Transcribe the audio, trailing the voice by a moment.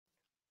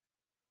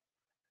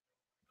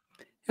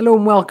Hello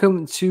and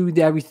welcome to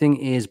the Everything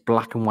is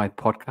Black and White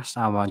podcast.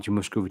 I'm Andrew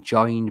Musgrove,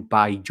 joined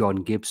by John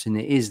Gibson.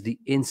 It is the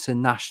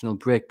international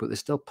break, but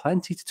there's still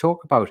plenty to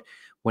talk about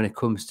when it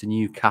comes to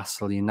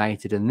Newcastle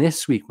United. And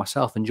this week,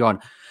 myself and John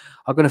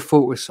are going to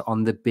focus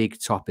on the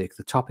big topic,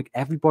 the topic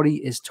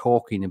everybody is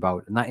talking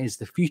about, and that is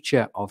the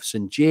future of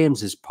St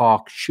James's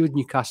Park. Should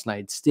Newcastle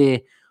United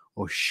stay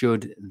or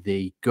should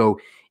they go?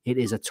 It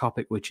is a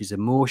topic which is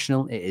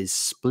emotional. It is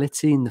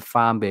splitting the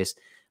fan base.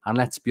 And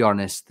let's be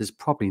honest, there's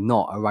probably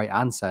not a right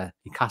answer.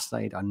 Newcastle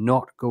United are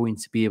not going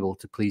to be able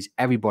to please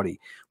everybody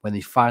when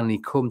they finally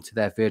come to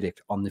their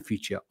verdict on the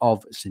future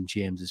of St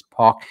James's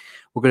Park.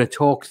 We're going to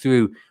talk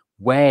through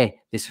where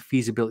this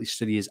feasibility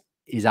study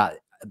is at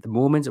the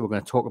moment. We're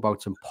going to talk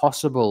about some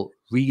possible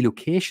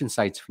relocation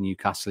sites for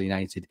Newcastle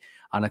United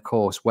and, of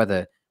course,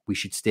 whether we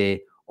should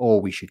stay or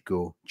we should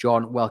go.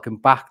 John, welcome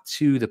back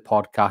to the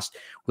podcast.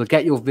 We'll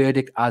get your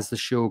verdict as the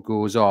show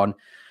goes on.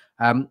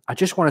 I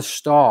just want to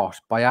start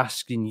by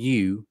asking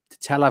you to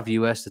tell our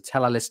viewers, to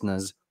tell our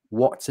listeners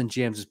what St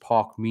James's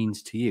Park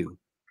means to you.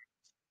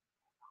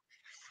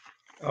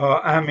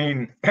 I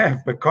mean,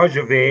 because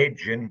of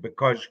age and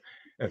because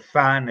a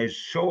fan, as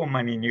so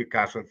many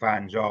Newcastle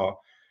fans are,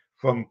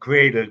 from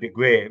cradle to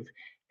grave,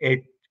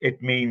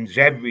 it means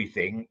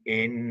everything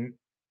in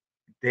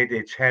that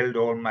it's held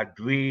all my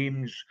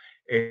dreams,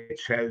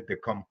 it's held the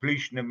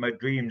completion of my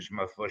dreams,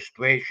 my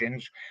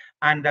frustrations,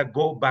 and I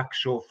go back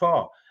so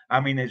far. I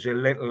mean, as a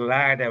little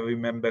lad, I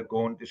remember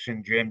going to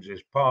St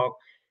James's Park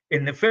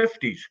in the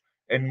 50s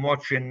and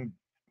watching,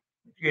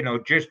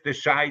 just the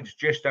sides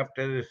just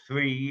after the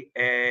three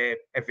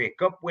FA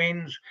Cup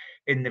wins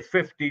in the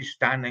 50s,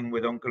 standing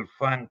with Uncle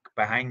Frank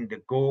behind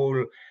the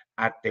goal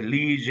at the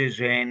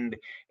Leazes end,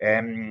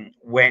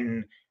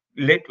 when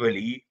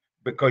literally,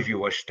 because you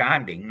were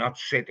standing, not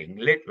sitting,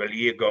 literally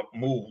you got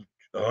moved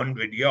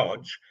 100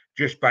 yards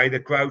just by the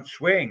crowd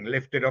swaying,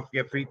 lifted off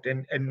your feet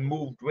and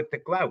moved with the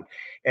crowd.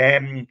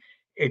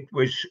 It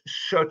was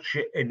such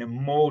an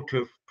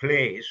emotive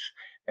place.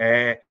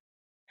 I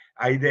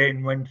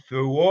then went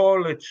through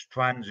all its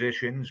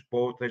transitions,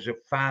 both as a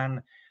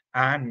fan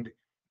and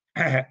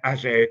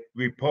as a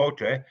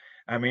reporter.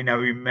 I mean, I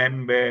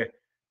remember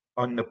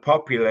on the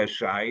popular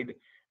side,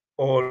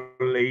 all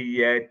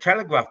the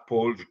telegraph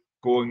poles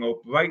going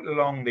up right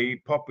along the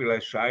popular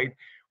side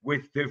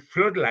with the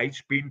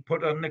floodlights being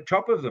put on the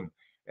top of them.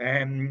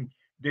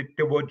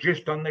 They were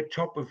just on the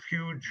top of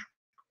huge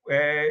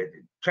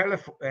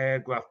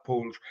telegraph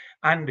poles,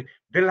 and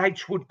the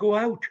lights would go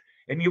out.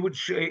 And you would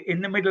see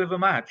in the middle of a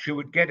match, you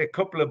would get a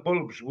couple of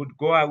bulbs would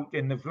go out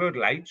in the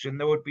floodlights, and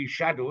there would be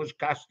shadows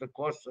cast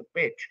across the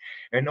pitch,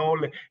 and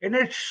and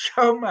it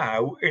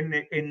somehow, in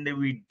the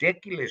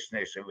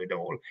ridiculousness of it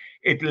all,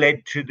 it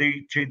led to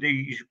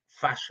the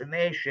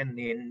fascination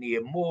and the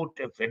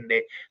emotive and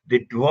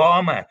the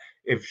drama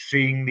of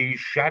seeing these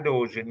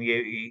shadows and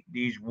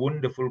these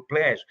wonderful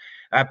players.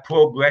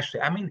 Progress.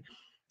 I mean,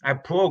 I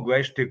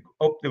progressed to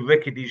up the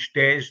rickety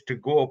stairs to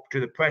go up to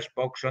the press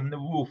box on the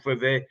roof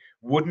of a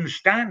wooden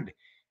stand.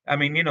 I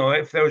mean,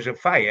 if there was a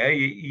fire,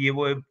 you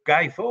were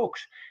Guy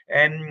Fawkes.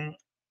 And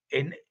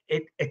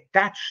at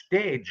that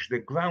stage, the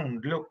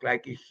ground looked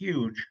like a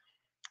huge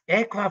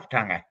aircraft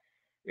hangar.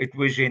 It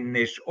was in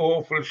this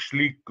awful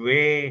sleek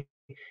grey,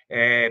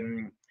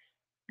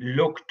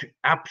 looked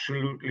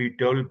absolutely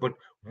dull. But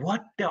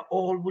what there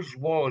always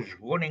was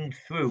running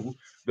through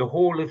the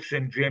whole of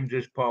St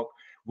James's Park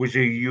was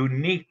a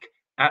unique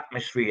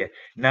atmosphere.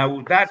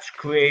 Now, that's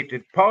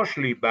created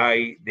partially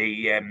by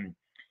the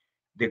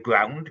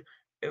ground,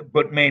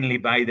 but mainly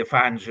by the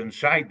fans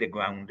inside the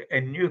ground.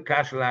 And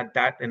Newcastle had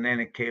that, and then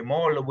it came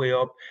all the way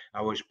up.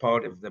 I was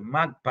part of the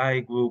Magpie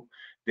group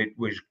that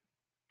was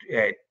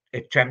uh,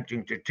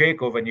 attempting to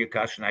take over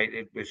Newcastle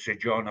United with Sir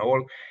John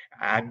Hall.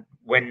 And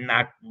when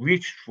that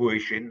reached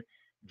fruition,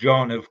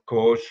 John, of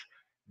course,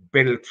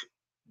 built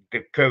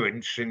the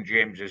current St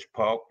James's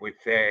Park with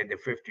the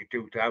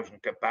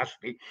 52,000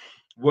 capacity,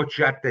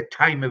 which at the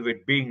time of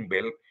it being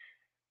built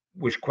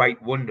was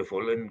quite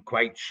wonderful and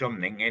quite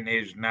something, and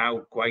is now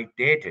quite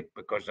dated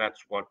because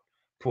that's what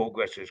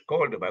progress is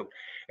called about.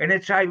 And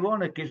it's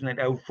ironic, isn't it,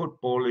 how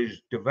football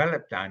is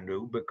developed,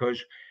 Andrew,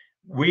 because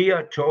we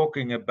are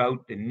talking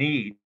about the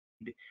need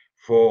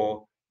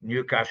for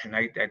Newcastle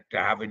United to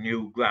have a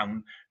new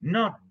ground,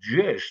 not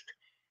just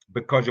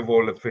because of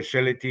all the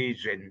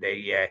facilities and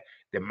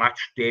the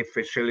match day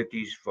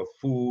facilities for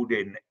food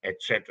and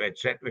etc.,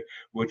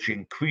 which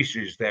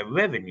increases their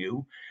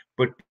revenue,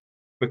 but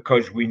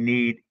because we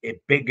need a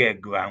bigger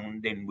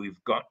ground than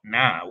we've got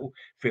now,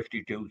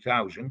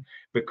 52,000,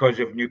 because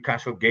of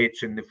Newcastle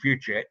gates in the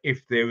future,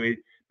 if they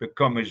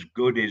become as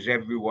good as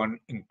everyone,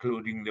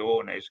 including the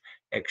owners,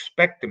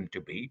 expect them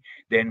to be,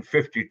 then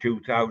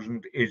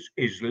 52,000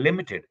 is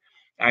limited.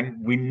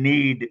 And we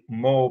need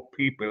more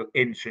people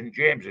in St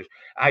James's.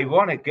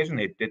 Ironic, isn't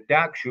it, that the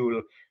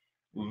actual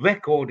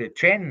record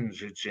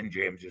attendance at St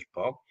James's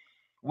Park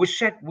was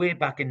set way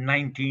back in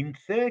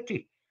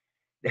 1930.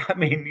 I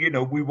mean,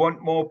 we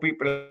want more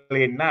people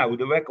in now.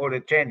 The record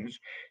attends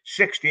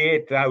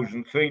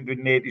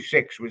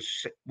 68,386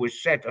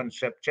 was set on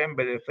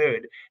September the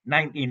 3rd,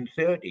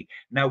 1930.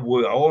 Now,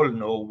 we all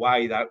know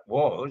why that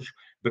was,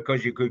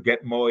 because you could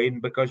get more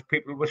in because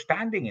people were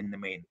standing in the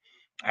main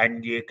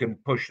and you can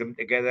push them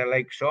together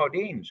like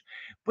sardines.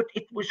 But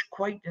it was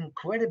quite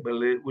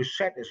incredible. It was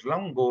set as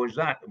long ago as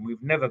that, and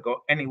we've never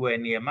got anywhere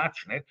near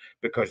matching it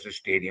because the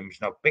stadium's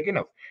not big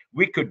enough.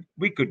 We could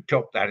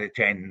top that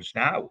attendance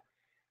now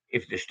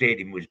if the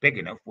stadium was big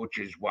enough, which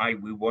is why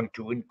we want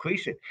to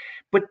increase it.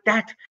 But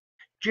that,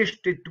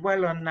 just to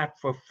dwell on that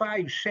for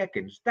 5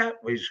 seconds,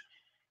 that was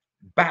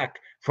back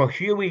for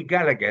Hughie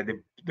Gallagher,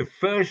 the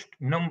first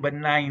number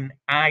 9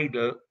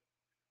 idol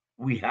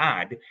we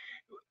had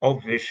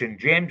of the St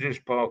James's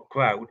Park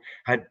crowd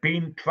had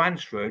been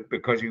transferred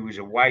because he was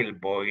a wild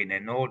boy and a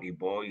naughty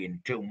boy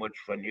and too much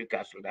for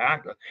Newcastle to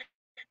handle.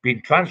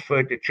 Been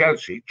transferred to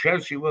Chelsea.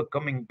 Chelsea were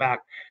coming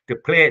back to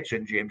play at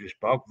St James's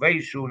Park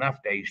very soon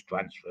after his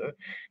transfer,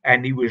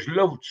 and he was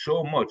loved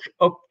so much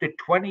up to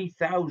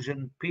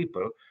 20,000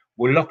 people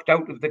were locked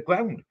out of the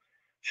ground.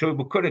 So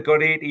we could have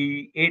got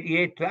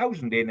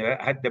 88,000 in there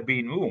had there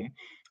been room.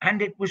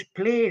 And it was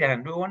played,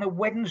 Andrew, on a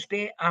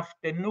Wednesday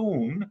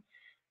afternoon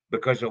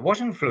because there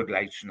wasn't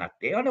floodlights on that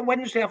day, on a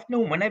Wednesday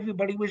afternoon when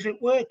everybody was at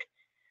work.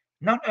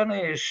 Not on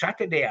a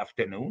Saturday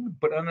afternoon,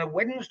 but on a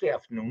Wednesday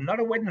afternoon,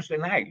 not a Wednesday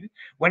night,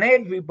 when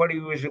everybody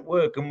was at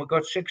work and we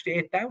got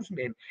 68,000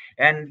 in.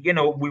 And,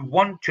 we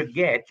want to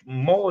get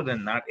more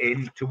than that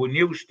into a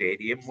new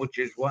stadium, which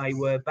is why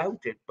we're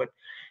about it. But,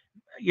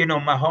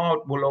 my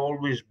heart will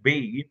always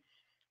be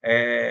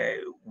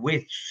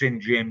with St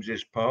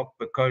James's Park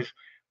because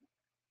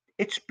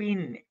it's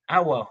been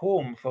our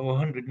home for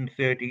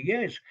 130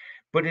 years.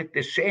 But at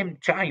the same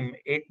time,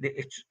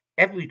 it's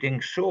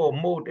everything's so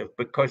emotive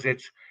because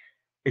it's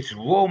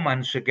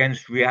romance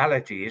against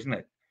reality, isn't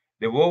it?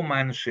 The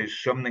romance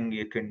is something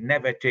you can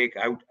never take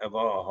out of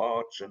our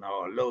hearts and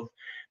our love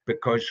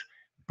because,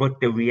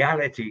 but the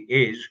reality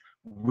is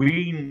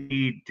we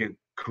need to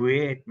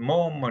create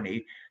more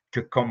money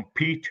to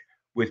compete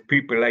with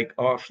people like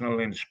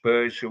Arsenal and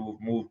Spurs who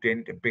have moved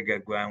into bigger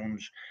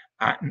grounds.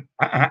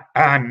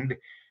 And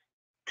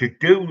to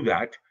do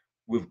that,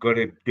 we've got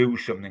to do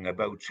something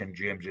about St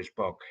James's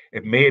Park.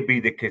 It may be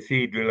the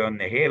cathedral on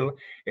the hill,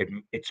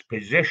 its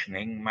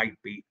positioning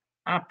might be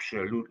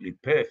absolutely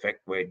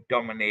perfect where it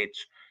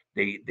dominates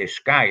the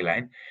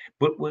skyline,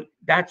 but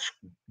that's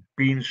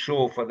been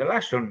so for the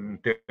last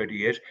 130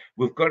 years.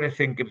 We've got to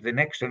think of the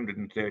next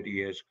 130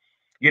 years.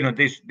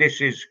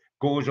 This is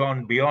goes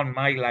on beyond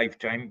my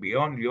lifetime,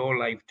 beyond your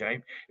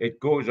lifetime. It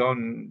goes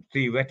on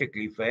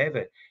theoretically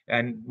forever,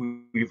 and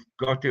we've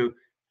got to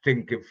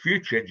think of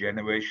future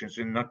generations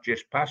and not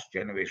just past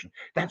generations.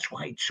 That's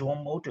why it's so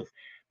emotive.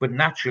 But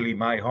naturally,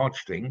 my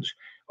heartstrings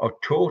are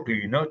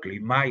totally and utterly,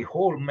 my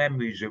whole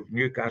memories of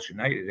Newcastle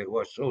United that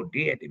were so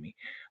dear to me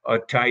are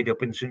tied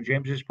up in St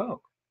James's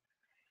Park.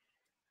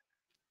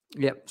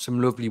 Yep,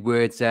 some lovely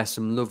words there,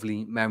 some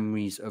lovely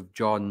memories of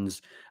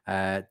John's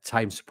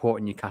time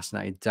supporting Newcastle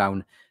United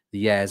down the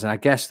years. And I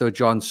guess, though,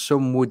 John,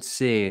 some would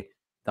say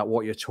that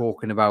what you're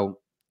talking about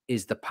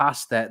is the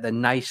past, the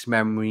nice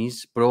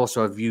memories, but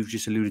also, as you've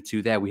just alluded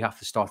to there, we have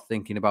to start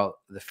thinking about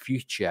the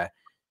future.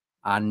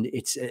 And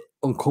it's an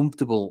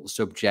uncomfortable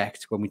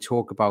subject when we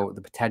talk about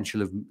the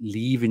potential of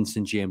leaving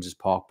St James's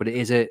Park, but it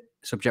is a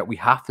subject we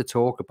have to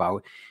talk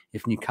about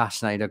if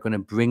Newcastle United are going to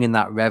bring in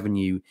that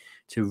revenue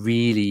to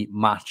really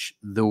match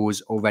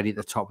those already at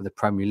the top of the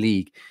Premier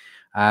League.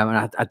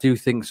 And I do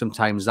think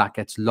sometimes that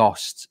gets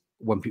lost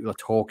when people are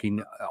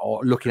talking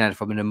or looking at it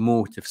from an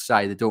emotive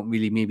side. They don't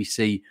really maybe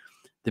see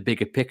the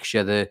bigger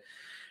picture,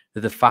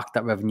 the fact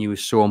that revenue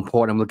is so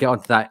important. And we'll get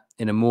onto that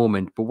in a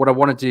moment. But what I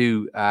want to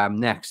do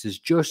next is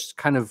just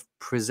kind of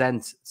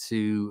present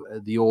to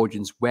the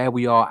audience where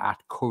we are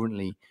at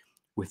currently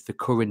with the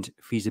current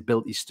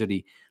feasibility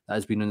study that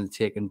has been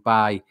undertaken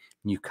by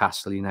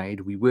Newcastle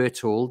United. We were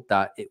told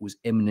that it was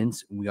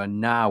imminent. We are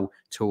now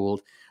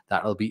told that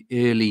it'll be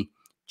early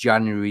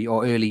January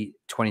or early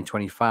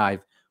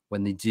 2025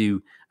 when they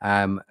do,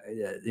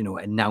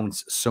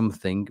 announce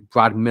something.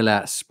 Brad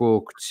Miller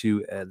spoke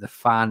to the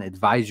fan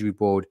advisory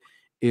board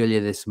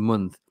earlier this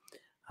month,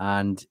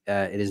 and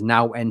it has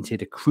now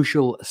entered a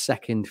crucial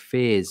second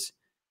phase.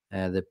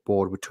 The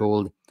board were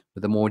told,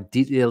 with a more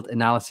detailed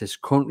analysis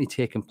currently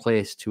taking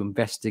place to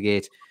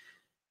investigate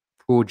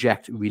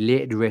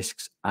project-related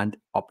risks and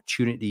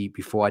opportunity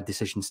before a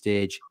decision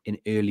stage in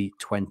early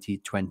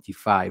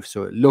 2025.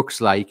 So it looks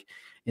like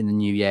in the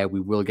new year we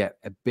will get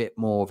a bit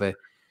more of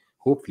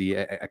hopefully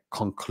a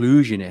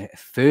conclusion, a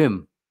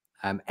firm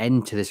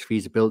end to this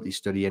feasibility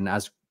study. And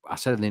as I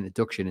said in the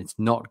introduction, it's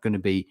not going to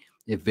be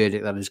a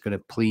verdict that is going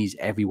to please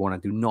everyone. I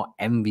do not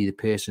envy the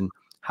person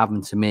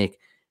having to make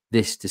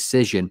this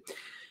decision.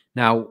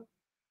 Now,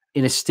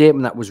 in a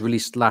statement that was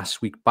released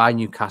last week by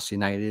Newcastle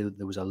United,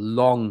 there was a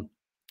long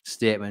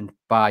statement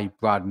by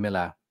Brad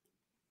Miller.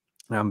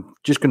 And I'm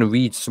just going to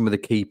read some of the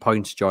key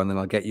points, John, and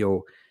I'll get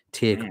your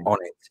take on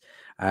it.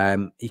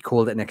 He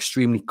called it an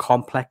extremely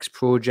complex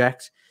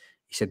project.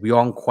 He said, we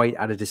aren't quite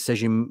at a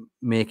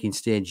decision-making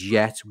stage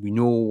yet. We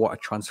know what a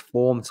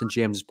transformed St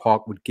James's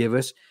Park would give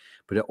us,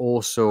 but it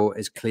also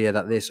is clear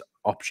that this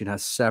option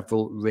has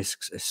several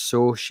risks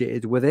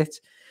associated with it.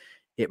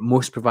 It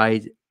must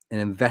provide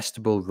an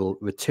investable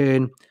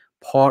return.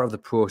 Part of the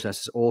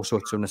process is also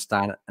to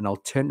understand an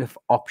alternative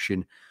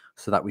option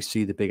so that we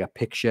see the bigger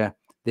picture.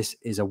 This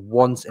is a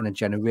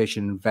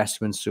once-in-a-generation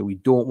investment, so we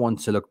don't want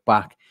to look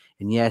back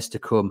in years to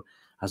come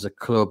as a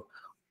club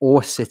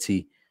or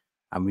city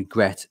and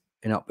regret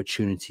an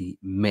opportunity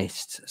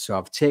missed. So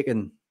I've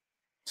taken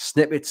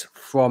snippets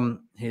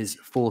from his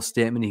full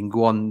statement. You can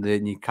go on the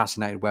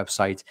Newcastle United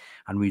website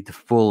and read the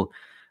full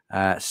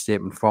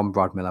statement from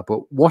Brad Miller.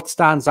 But what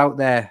stands out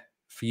there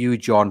for you,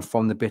 John,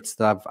 from the bits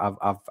that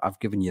I've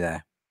given you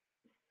there?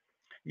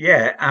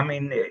 Yeah, I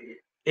mean,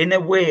 in a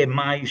way,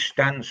 my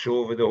stance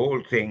over the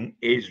whole thing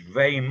is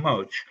very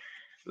much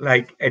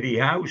like Eddie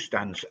Howe's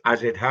stance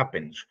as it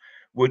happens,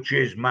 which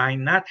is my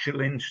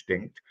natural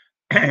instinct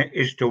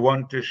is to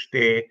want to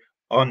stay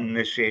on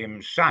the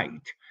same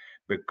site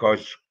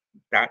because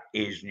that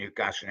is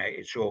Newcastle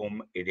United's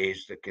home, it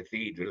is the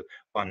cathedral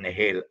on the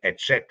hill,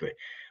 etc.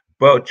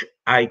 But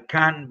I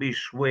can be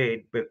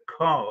swayed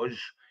because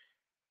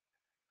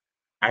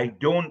I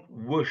don't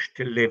wish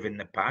to live in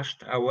the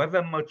past,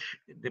 however much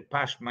the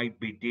past might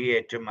be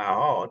dear to my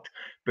heart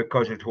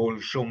because it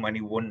holds so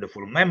many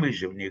wonderful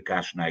memories of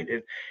Newcastle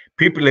United.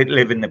 People that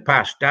live in the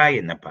past die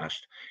in the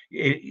past.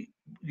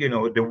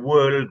 The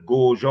world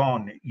goes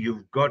on.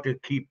 You've got to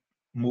keep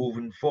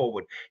moving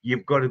forward.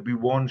 You've got to be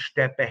one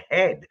step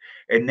ahead.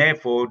 And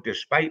therefore,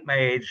 despite my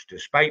age,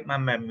 despite my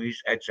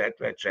memories,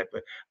 etc., etc.,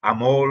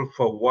 I'm all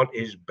for what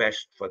is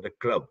best for the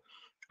club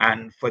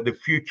and for the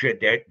future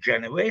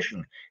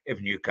generation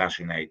of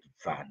Newcastle United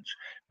fans.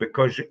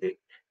 Because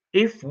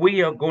if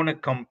we are going to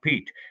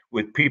compete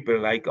with people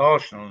like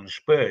Arsenal and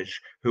Spurs,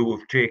 who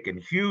have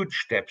taken huge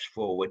steps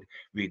forward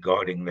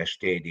regarding their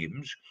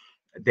stadiums,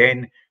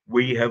 then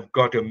we have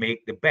got to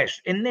make the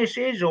best. And this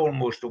is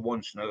almost a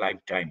once in a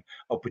lifetime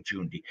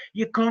opportunity.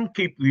 You can't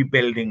keep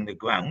rebuilding the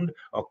ground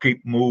or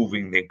keep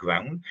moving the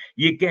ground.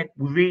 You get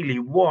really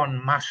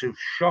one massive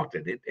shot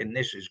at it, and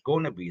this is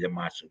going to be the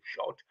massive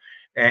shot.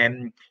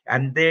 And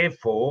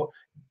therefore,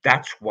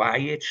 that's why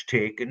it's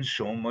taken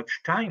so much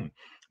time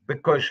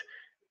because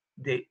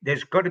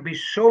there's got to be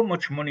so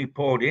much money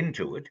poured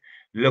into it.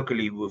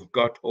 Luckily, we've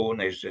got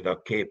owners that are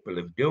capable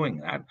of doing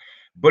that.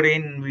 But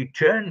in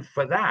return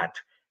for that,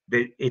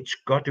 it's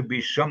got to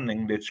be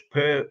something that's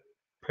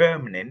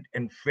permanent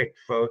and fit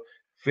for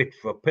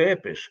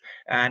purpose.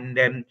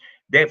 And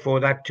therefore,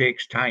 that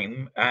takes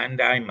time,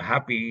 and I'm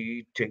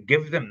happy to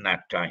give them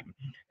that time.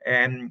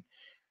 And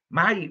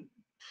my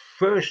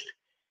first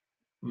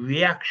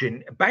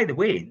reaction. By the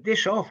way,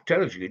 this off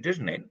tells you,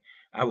 doesn't it?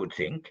 I would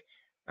think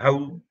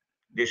how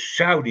the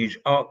Saudis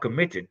are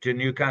committed to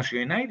Newcastle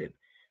United,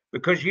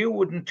 because you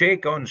wouldn't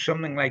take on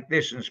something like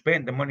this and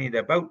spend the money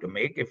they're about to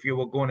make if you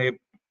were going to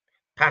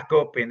pack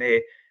up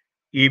in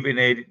even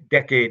a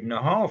decade and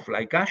a half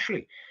like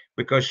Ashley,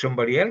 because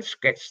somebody else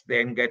gets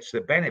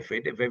the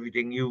benefit of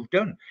everything you've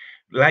done,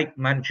 like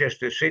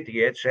Manchester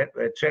City,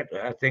 etc.,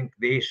 etc. I think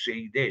they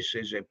see this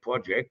as a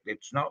project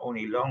that's not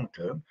only long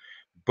term,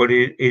 but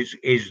it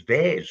is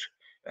theirs,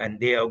 and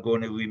they are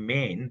going to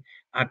remain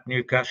at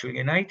Newcastle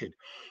United.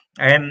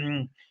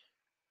 Um,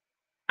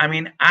 I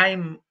mean,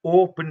 I'm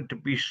open to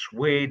be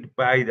swayed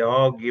by the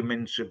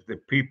arguments of the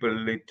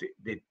people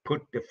that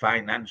put the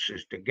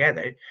finances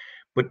together.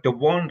 But the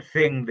one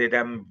thing that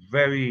I'm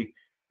very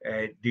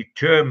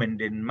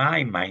determined in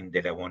my mind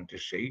that I want to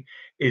see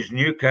is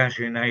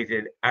Newcastle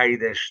United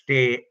either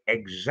stay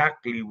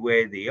exactly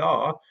where they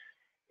are,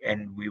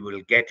 and we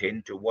will get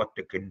into what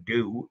they can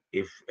do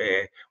if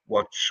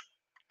what's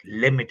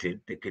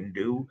limited they can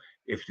do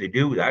if they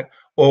do that,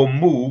 or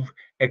move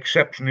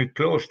exceptionally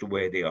close to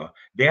where they are.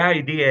 The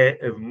idea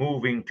of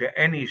moving to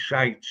any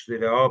sites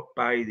that are up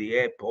by the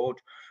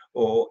airport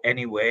or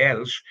anywhere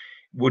else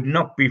would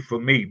not be for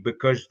me,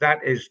 because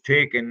that is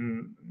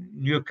taking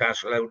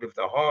Newcastle out of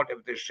the heart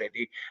of the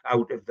city,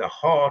 out of the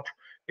heart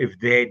of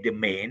their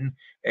domain,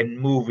 and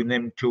moving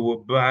them to a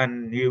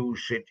brand new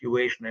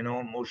situation and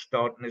almost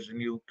starting as a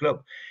new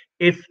club.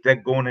 If they're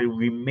going to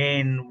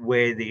remain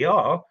where they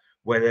are,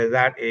 whether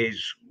that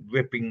is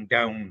ripping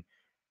down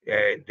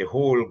the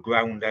whole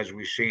ground as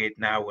we see it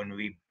now and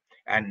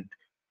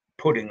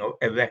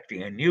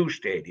erecting a new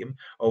stadium,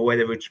 or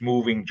whether it's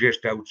moving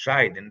just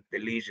outside in the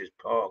Leazes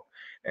Park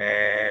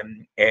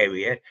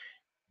area,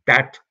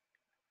 that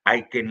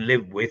I can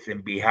live with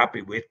and be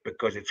happy with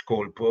because it's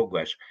called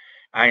progress.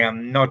 I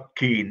am not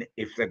keen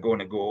if they're going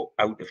to go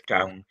out of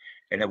town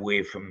and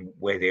away from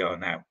where they are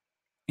now.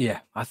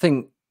 Yeah, I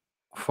think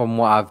from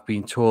what I've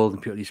been told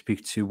and people you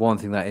speak to, one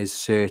thing that is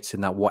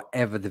certain that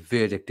whatever the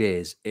verdict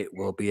is, it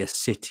will be a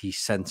city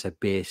centre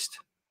based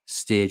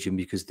stadium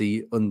because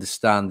they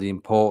understand the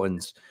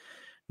importance,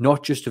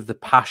 not just of the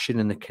passion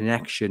and the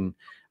connection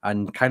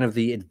and kind of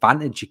the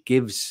advantage it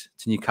gives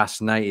to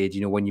Newcastle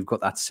United, when you've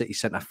got that city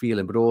centre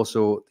feeling, but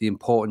also the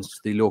importance to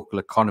the local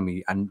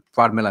economy. And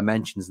Brad Miller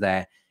mentions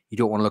there, you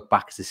don't want to look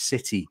back as a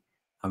city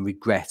and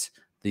regret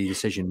the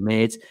decision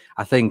made.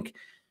 I think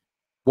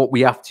what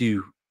we have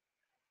to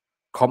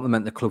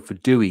compliment the club for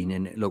doing,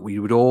 and look, we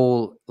would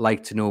all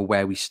like to know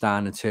where we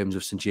stand in terms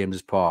of St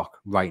James's Park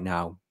right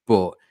now,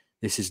 but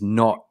this is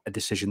not a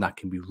decision that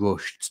can be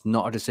rushed. It's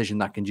not a decision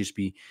that can just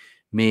be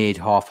made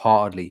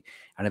half-heartedly.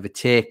 And if it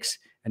takes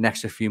an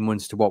extra few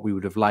months to what we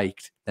would have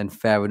liked, then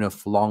fair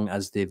enough, long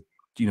as they've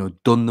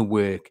done the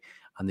work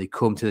and they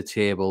come to the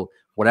table,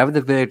 whatever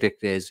the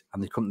verdict is,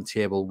 and they come to the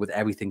table with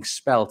everything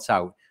spelt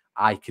out.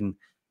 I can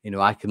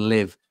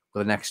live for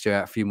the next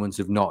few months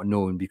of not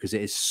knowing, because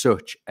it is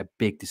such a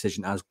big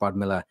decision, as Brad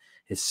Miller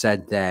has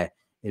said there.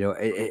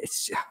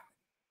 It's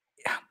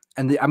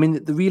and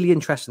the really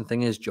interesting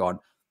thing is, John,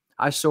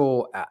 I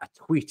saw a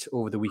tweet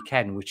over the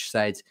weekend which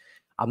said,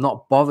 "I'm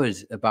not bothered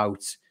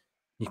about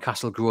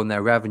Newcastle growing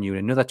their revenue," and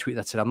another tweet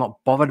that said, "I'm not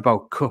bothered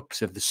about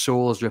cups if the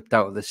soul's ripped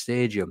out of the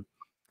stadium."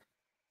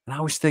 And I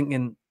was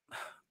thinking,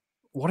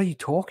 what are you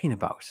talking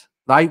about?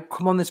 I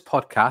come on this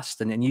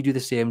podcast and you do the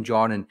same,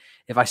 John. And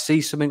if I see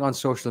something on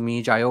social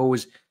media, I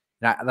always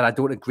that I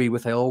don't agree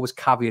with, I always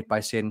caveat by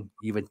saying,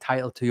 you're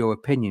entitled to your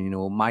opinion.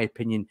 My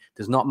opinion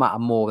does not matter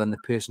more than the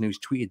person who's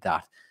tweeted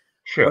that.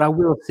 But Sure. I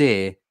will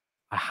say,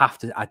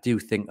 I do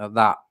think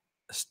that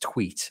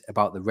tweet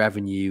about the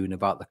revenue and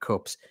about the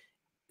cups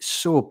is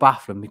so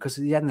baffling, because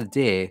at the end of the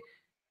day,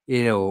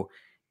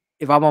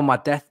 if I'm on my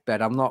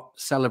deathbed, I'm not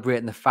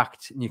celebrating the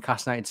fact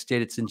Newcastle United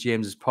stayed at St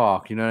James's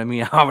Park. You know what I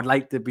mean? I would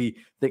like to be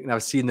thinking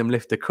I've seen them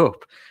lift a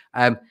cup.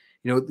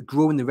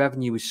 Growing the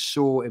revenue is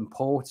so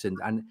important,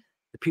 and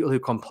the people who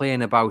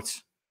complain about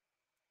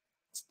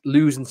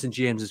losing St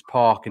James's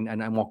Park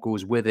and what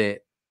goes with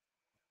it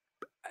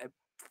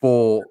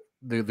for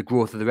the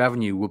growth of the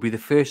revenue will be the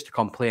first to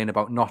complain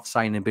about not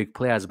signing big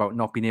players, about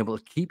not being able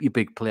to keep your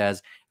big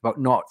players, about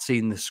not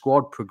seeing the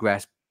squad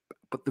progress.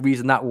 But the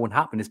reason that won't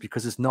happen is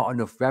because there's not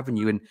enough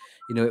revenue. And,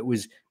 it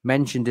was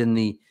mentioned in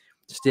the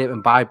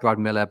statement by Brad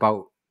Miller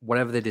about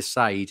whatever they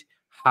decide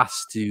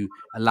has to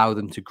allow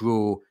them to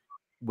grow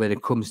when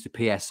it comes to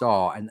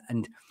PSR.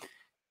 And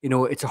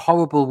it's a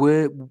horrible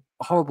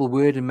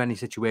word in many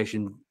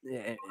situations,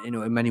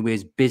 in many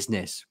ways,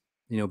 business,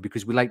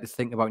 because we like to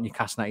think about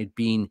Newcastle United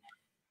being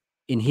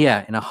in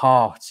here, in our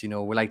hearts, we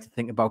like to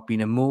think about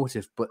being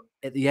emotive. But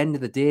at the end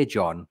of the day,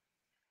 John,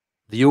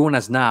 the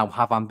owners now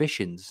have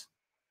ambitions.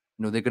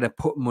 They're going to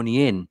put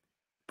money in,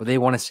 but they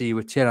want to see a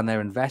return on their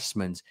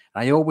investment.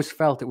 And I always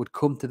felt it would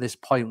come to this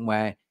point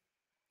where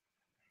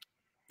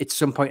at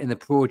some point in the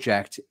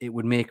project, it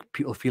would make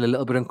people feel a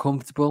little bit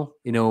uncomfortable,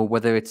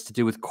 whether it's to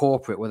do with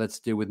corporate, whether it's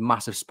to do with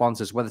massive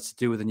sponsors, whether it's to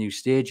do with a new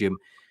stadium.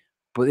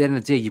 But at the end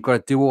of the day, you've got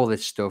to do all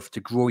this stuff to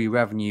grow your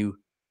revenue,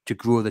 to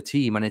grow the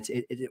team. And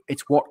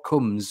it's what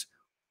comes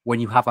when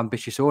you have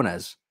ambitious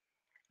owners.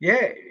 Yeah,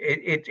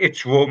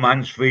 it's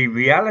romance v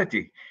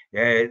reality.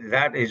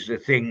 That is the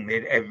thing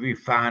that every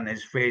fan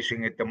is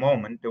facing at the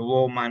moment. The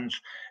romance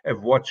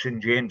of what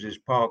St James's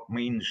Park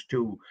means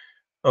to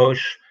us,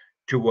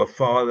 to our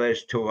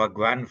fathers, to our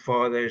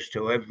grandfathers,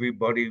 to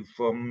everybody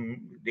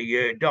from the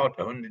year dot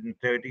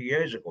 130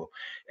 years ago,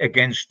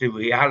 against the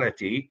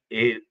reality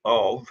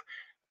of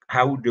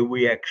how do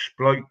we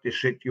exploit the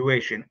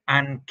situation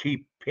and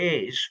keep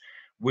pace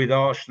with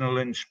Arsenal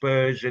and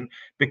Spurs, and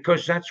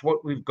because that's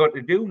what we've got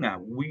to do now.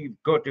 We've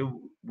got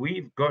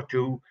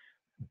to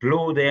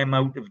blow them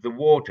out of the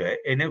water.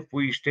 And if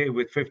we stay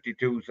with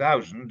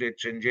 52,000 at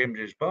St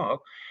James's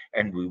Park,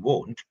 and we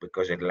won't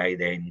because it'll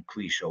either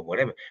increase or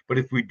whatever. But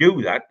if we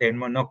do that, then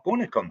we're not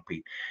going to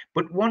compete.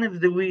 But one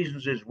of the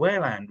reasons as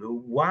well,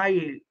 Andrew,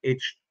 why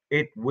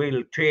it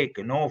will take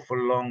an awful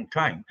long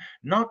time.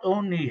 Not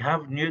only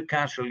have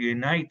Newcastle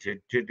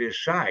United to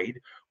decide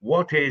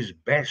what is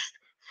best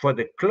for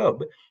the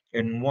club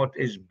and what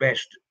is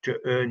best to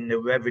earn the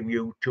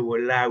revenue to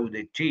allow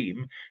the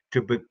team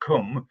to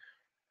become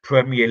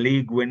Premier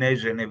League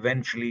winners and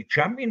eventually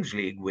Champions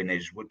League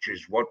winners, which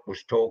is what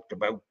was talked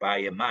about by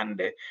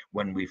Amanda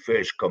when we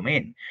first come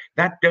in.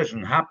 That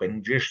doesn't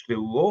happen just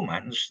through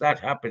romance, that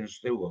happens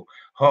through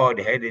hard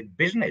headed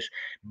business.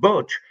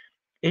 But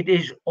it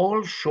is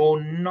also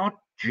not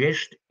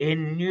just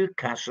in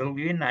Newcastle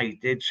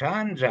United's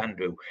hands,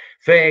 Andrew.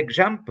 For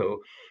example,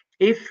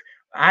 if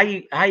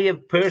I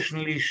have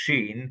personally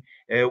seen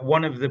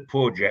one of the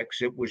projects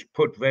that was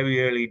put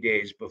very early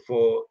days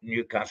before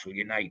Newcastle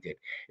United.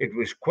 It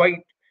was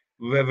quite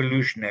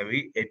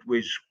revolutionary. It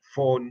was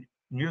for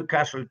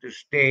Newcastle to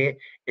stay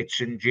at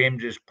St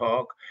James's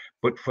Park,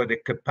 but for the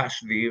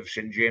capacity of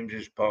St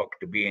James's Park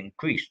to be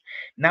increased.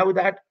 Now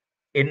that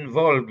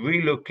involved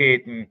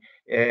relocating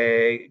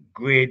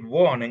Grade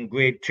 1 and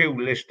Grade 2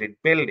 listed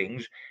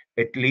buildings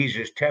at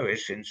Leazes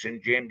Terrace in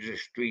St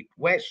James's Street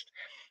West.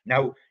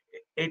 Now,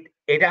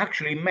 it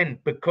actually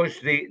meant, because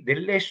the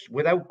list,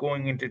 without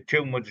going into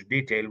too much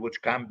detail,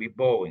 which can be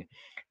boring,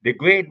 the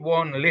Grade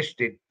 1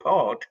 listed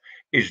part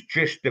is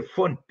just the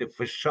front, the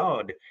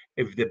facade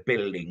of the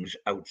buildings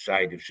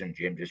outside of St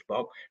James's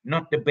Park,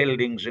 not the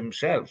buildings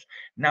themselves.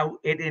 Now,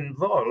 it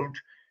involved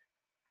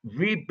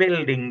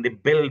rebuilding the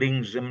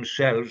buildings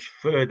themselves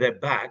further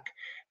back,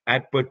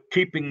 but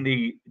keeping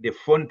the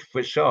front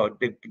facade,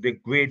 the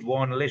Grade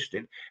 1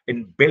 listed,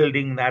 and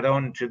building that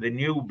onto the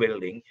new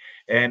building.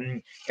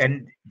 And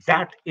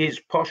that is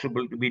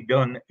possible to be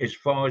done as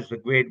far as the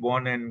Grade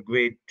 1 and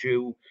Grade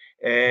 2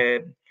 uh, uh,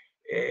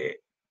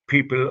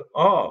 people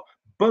are.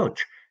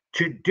 But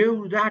to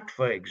do that,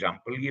 for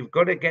example, you've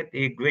got to get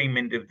the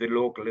agreement of the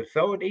local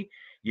authority.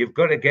 You've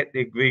got to get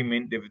the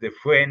agreement of the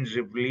Friends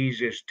of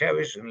Leazes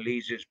Terrace and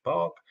Leazes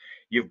Park.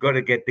 You've got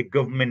to get the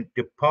government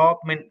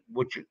department,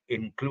 which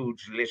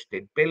includes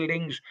listed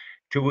buildings,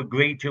 to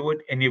agree to it.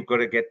 And you've got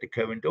to get the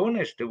current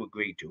owners to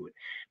agree to it.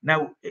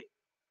 Now,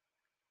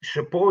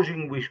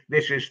 supposing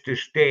this is to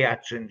stay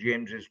at St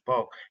James's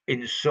Park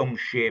in some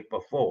shape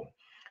or form.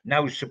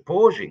 Now,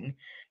 supposing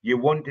you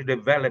want to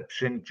develop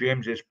St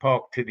James's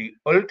Park to the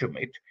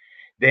ultimate,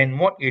 then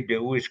what you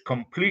do is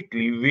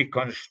completely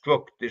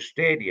reconstruct the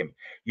stadium.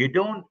 You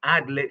don't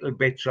add little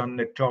bits on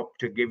the top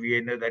to give you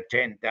another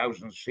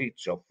 10,000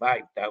 seats or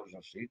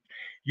 5,000 seats.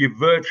 You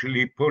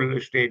virtually pull the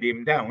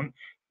stadium down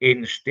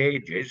in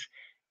stages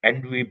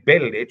and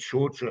rebuild it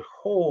so it's a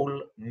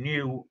whole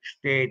new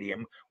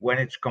stadium when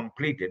it's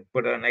completed,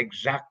 but on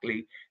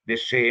exactly the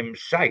same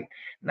site.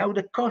 Now,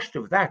 the cost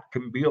of that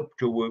can be up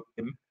to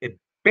 £1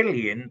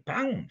 billion.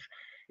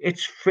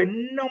 It's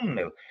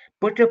phenomenal.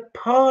 But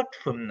apart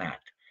from that,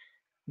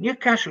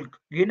 Newcastle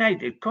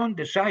United can't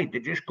decide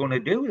they're just going to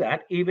do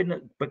that,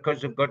 even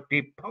because they've got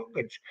deep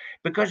pockets,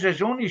 because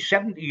there's only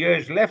 70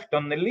 years left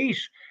on the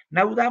lease.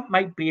 Now, that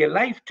might be a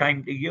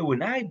lifetime to you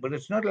and I, but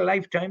it's not a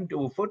lifetime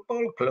to a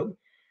football club.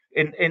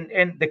 And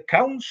the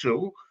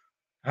council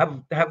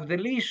have the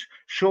lease,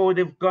 so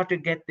they've got to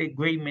get the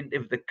agreement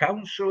of the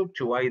council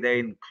to either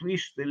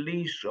increase the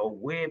lease or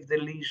waive the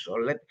lease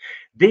or let.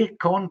 They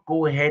can't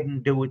go ahead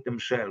and do it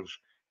themselves.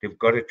 They've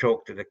got to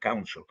talk to the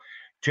council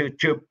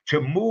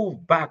to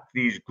move back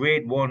these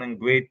Grade 1 and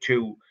Grade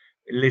 2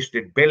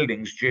 listed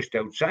buildings just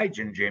outside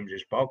St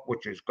James's Park,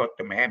 which has got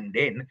them hemmed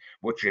in,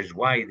 which is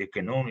why they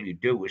can only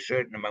do a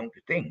certain amount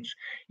of things.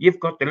 You've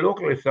got the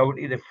local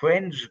authority, the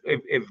Friends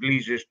of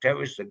Leazes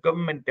Terrace, the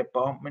government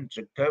departments,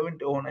 the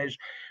current owners.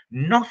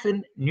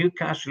 Nothing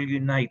Newcastle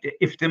United.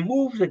 If they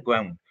move the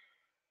ground,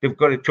 they've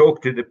got to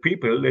talk to the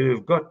people that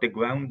have got the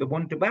ground they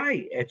want to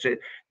buy.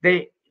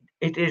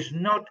 It is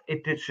not a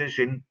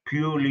decision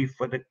purely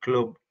for the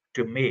club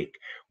to make.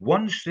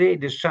 Once they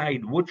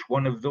decide which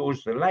one of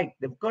those they like,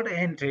 they've got to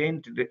enter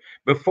into the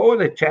before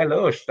they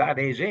tell us that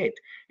is it.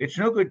 It's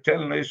no good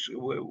telling us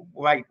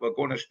right, we're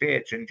going to stay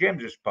at St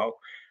James's Park,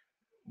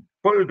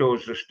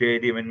 bulldoze the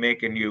stadium and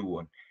make a new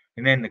one.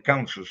 And then the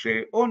council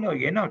say, oh, no,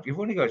 you're not. You've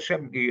only got a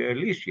 70-year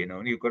lease,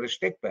 and you've got to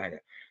stick by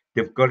it.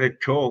 They've got to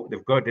talk.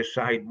 They've got to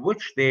decide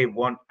which they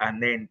want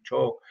and then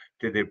talk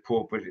to the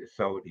appropriate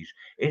authorities.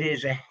 It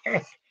is a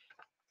heck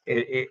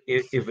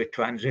of a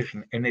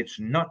transition, and it's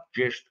not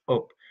just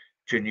up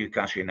to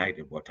Newcastle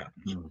United what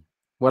happens.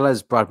 Well,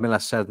 as Brad Miller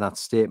said in that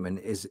statement,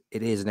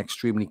 it is an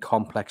extremely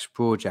complex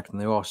project, and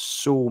there are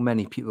so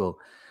many people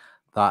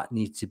that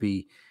need to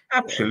be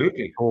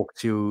absolutely talked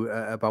to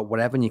about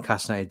whatever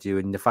Newcastle United do.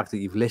 And the fact that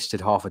you've listed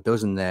half a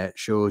dozen there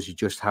shows you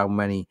just how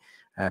many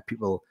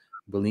people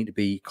will need to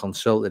be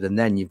consulted. And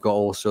then you've got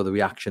also the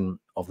reaction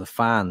of the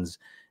fans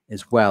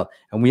as well.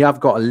 And we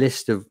have got a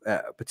list of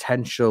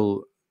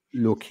potential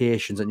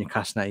locations that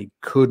Newcastle United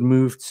could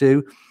move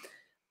to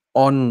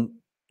on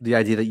the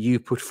idea that you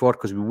put forward,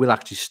 because we will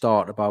actually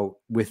start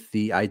with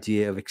the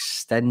idea of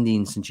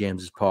extending St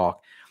James's Park.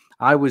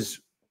 I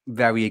was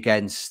very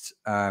against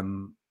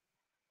the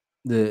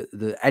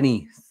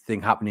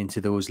anything happening to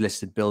those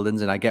listed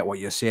buildings, and I get what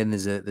you're saying.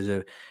 There's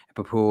a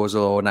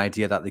proposal or an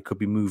idea that they could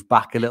be moved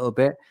back a little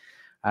bit.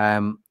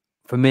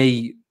 For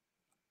me,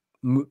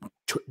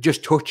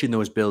 just touching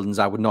those buildings,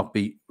 I would not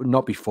be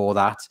for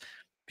that,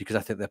 because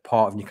I think they're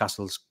part of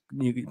Newcastle's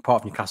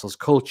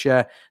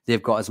culture.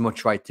 They've got as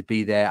much right to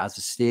be there as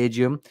a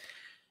stadium.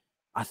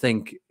 I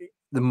think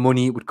the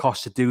money it would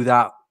cost to do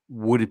that,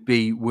 would it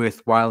be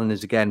worthwhile? And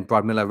as again,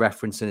 Brad Miller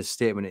referenced in his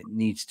statement, it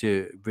needs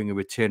to bring a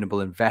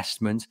returnable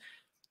investment.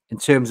 In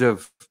terms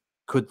of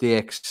could they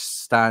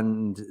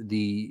extend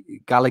the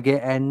Gallagher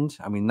end?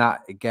 I mean,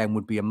 that again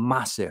would be a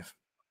massive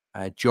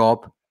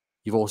job.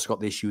 You've also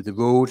got the issue of the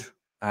road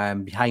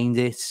behind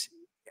it.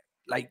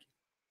 Like,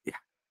 yeah,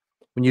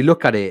 when you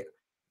look at it,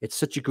 it's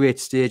such a great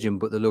stadium,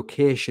 but the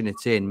location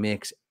it's in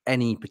makes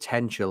any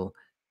potential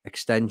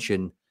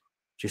extension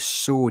just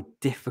so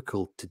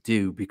difficult to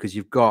do, because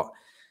you've got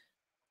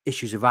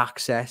issues of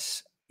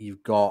access,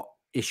 you've got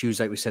issues,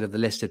 like we said, of the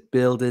listed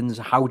buildings.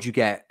 How would you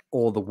get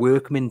all the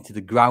workmen to the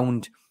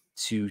ground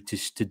to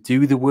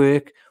do the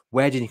work?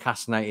 Where do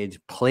Newcastle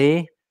United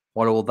play?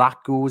 What all that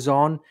goes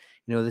on?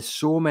 There's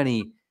so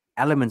many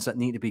elements that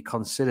need to be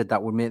considered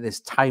that would make this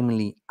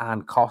timely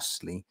and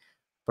costly.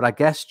 But I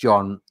guess,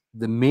 John,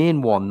 the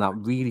main one that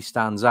really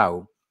stands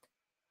out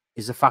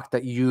is the fact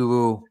that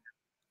Euro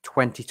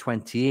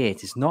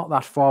 2028. It's not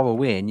that far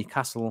away.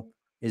 Newcastle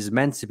is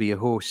meant to be a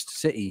host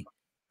city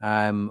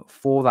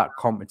for that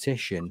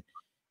competition.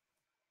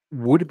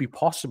 Would it be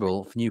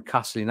possible for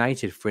Newcastle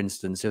United, for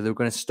instance, if they were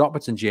going to stop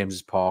at St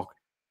James's Park,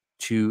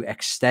 to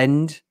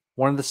extend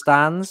one of the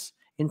stands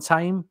in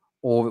time,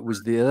 or it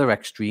was the other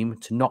extreme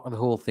to knock the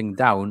whole thing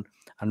down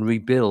and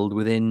rebuild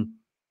within,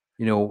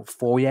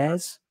 4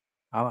 years?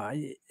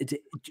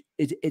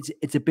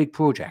 It's a big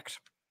project.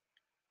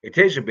 It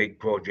is a big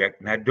project,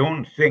 and I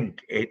don't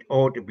think it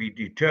ought to be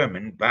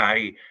determined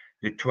by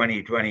the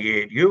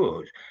 2028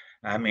 Euros.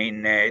 I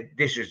mean,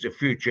 this is the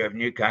future of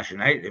Newcastle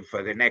United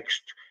for the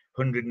next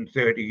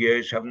 130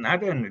 years, haven't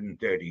had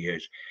 130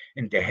 years.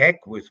 And to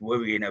heck with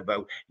worrying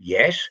about,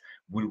 yes,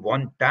 we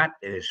want that,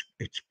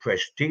 it's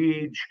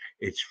prestige,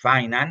 it's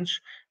finance,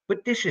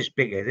 but this is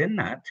bigger than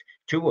that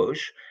to us.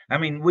 I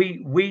mean,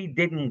 we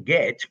didn't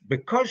get,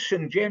 because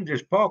St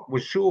James's Park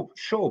was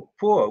so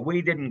poor,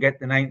 we didn't get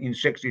the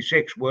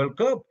 1966 World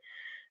Cup.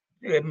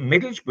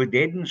 Middlesbrough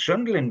did and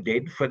Sunderland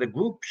did for the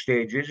group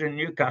stages, and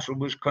Newcastle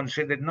was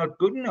considered not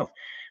good enough.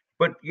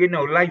 But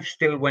life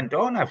still went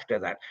on after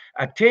that.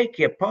 I take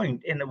your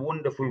point in a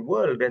wonderful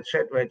world,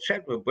 etc.,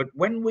 etc. But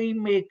when we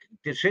make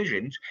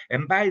decisions,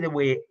 and by the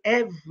way,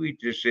 every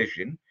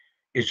decision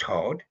is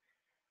hard.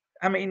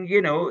 I mean,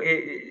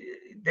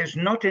 there's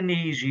not an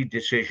easy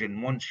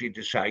decision once you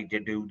decide to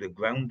do the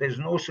ground. There's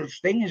no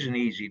such thing as an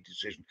easy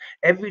decision.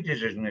 Every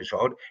decision is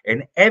hard,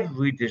 and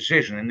every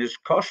decision is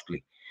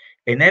costly.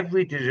 And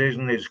every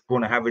decision is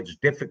going to have its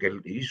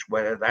difficulties,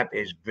 whether that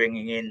is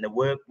bringing in the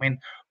workmen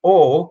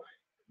or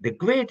the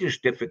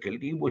greatest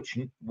difficulty,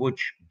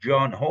 which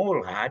John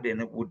Hall had,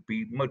 and it would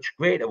be much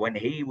greater when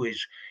he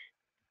was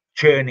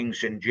turning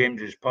St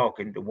James's Park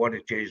into what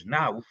it is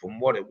now from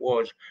what it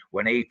was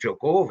when he took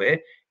over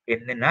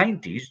in the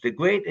 90s. The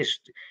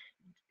greatest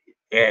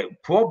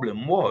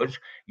problem was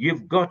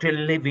you've got a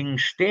living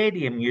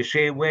stadium. You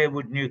say, where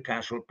would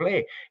Newcastle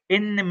play?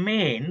 In the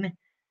main,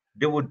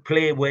 they would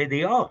play where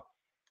they are.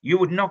 You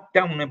would knock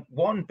down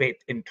one bit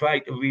and try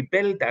to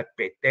rebuild that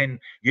bit. Then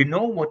you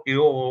know what the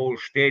old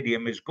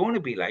stadium is going to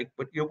be like,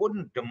 but you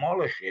wouldn't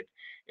demolish it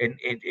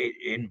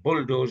and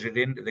bulldoze it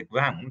into the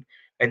ground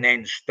and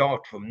then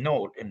start from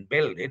naught and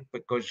build it,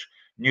 because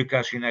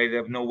Newcastle United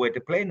have nowhere to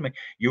play in.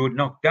 You would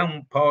knock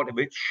down part of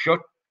it,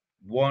 shut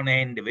one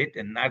end of it,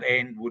 and that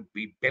end would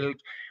be built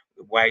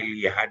while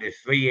you had a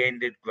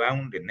three-ended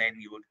ground, and then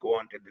you would go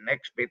on to the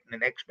next bit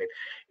and the next bit.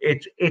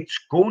 It's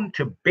going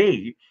to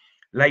be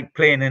like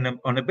playing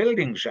on a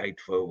building site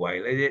for a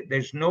while.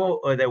 There's no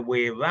other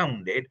way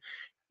around it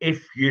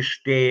if you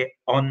stay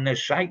on the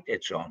site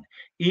it's on,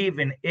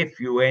 even if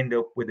you end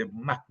up with a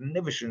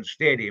magnificent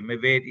stadium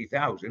of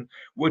 80,000,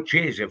 which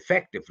is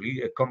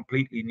effectively a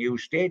completely new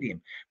stadium.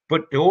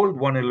 But the old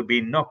one will be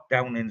knocked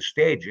down in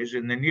stages,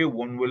 and the new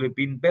one will have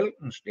been built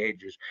in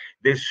stages.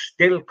 They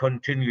still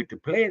continue to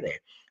play there.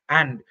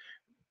 And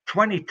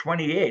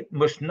 2028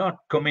 must not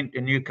come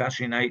into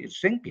Newcastle United's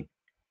thinking.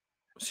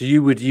 So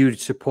you'd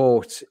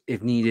support,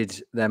 if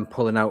needed, them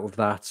pulling out of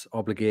that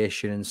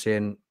obligation and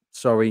saying,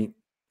 sorry,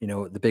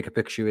 the bigger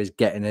picture is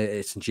getting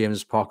it St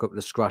James's Park up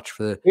to scratch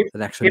for If the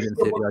next if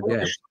they 130 were odd going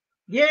years. to,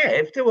 yeah,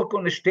 if they were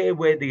going to stay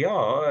where they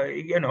are,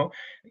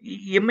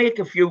 you make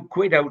a few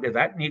quid out of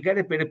that, and you get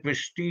a bit of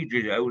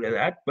prestige out of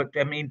that. But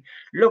I mean,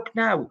 look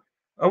now,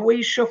 are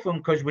we suffering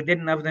because we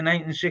didn't have the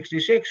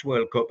 1966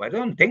 World Cup? I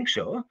don't think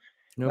so.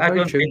 No, I very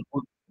don't true. think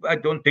I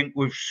don't think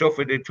we've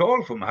suffered at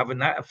all from having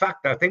that. In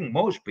fact, I think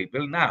most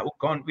people now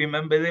can't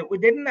remember that we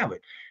didn't have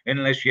it,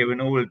 unless you're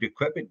an old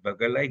decrepit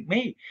bugger like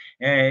me.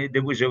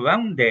 There was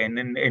around then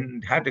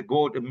and had to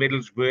go to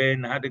Middlesbrough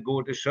and had to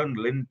go to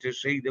Sunderland to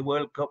see the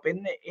World Cup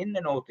in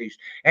the Northeast.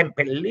 And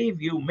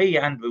believe you me,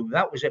 Andrew,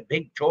 that was a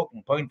big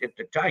talking point at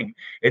the time,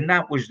 and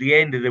that was the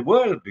end of the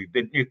world.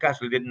 That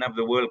Newcastle didn't have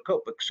the World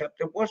Cup,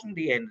 except it wasn't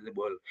the end of the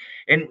world.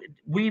 And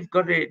we've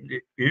got to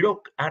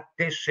look at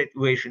this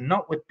situation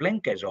not with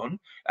blinkers on,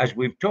 as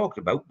we've talked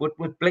about, but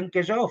with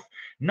blinkers off.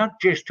 Not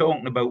just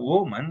talking about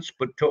romance,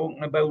 but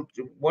talking about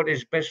what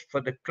is best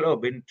for the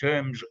club in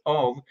terms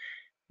of,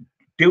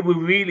 do we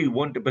really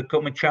want to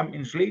become a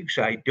Champions League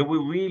side? Do we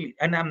really?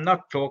 And I'm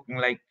not talking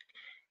like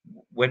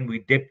when we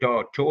dipped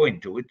our toe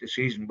into it the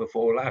season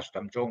before last.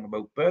 I'm talking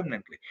about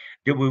permanently.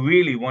 Do we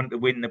really want to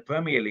win the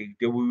Premier League?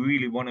 Do we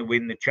really want to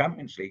win the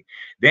Champions League?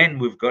 Then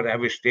we've got to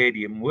have a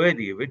stadium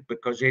worthy of it,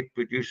 because it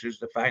produces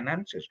the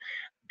finances.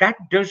 That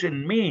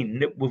doesn't mean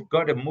that we've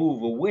got to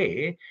move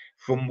away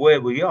from where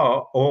we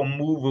are or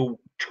move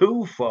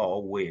too far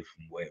away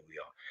from where we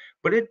are.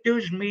 But it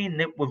does mean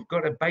that we've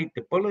got to bite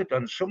the bullet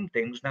on some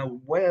things. Now,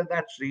 whether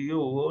that's the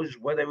Euros,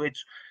 whether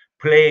it's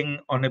playing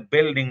on a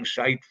building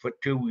site for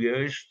 2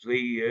 years, 3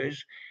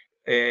 years,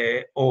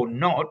 or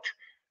not,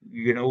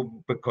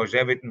 because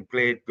Everton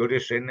played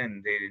Goodison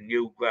and the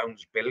new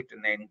grounds built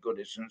and then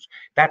Goodison's,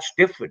 that's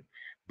different.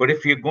 But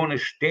if you're going to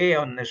stay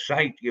on the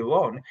site you're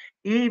on,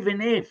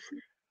 even if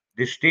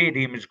the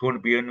stadium is going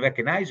to be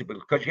unrecognizable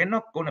because you're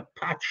not going to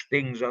patch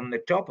things on the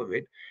top of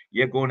it.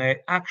 You're going to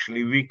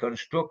actually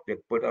reconstruct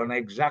it, but on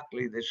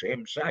exactly the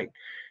same site.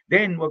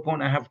 Then we're going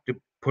to have to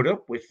put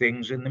up with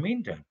things in the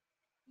meantime.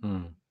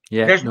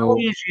 Yeah, There's no no,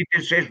 easy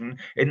decision,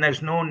 and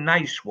there's no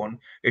nice one.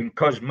 And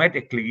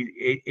cosmetically,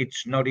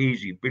 it's not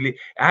easy.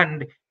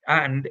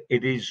 And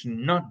it is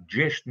not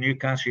just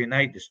Newcastle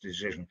United's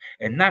decision,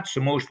 and that's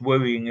the most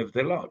worrying of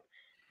the lot,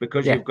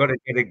 because yeah, you've got to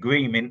get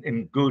agreement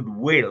and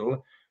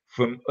goodwill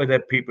from other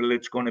people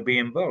that's going to be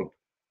involved.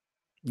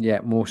 yeah,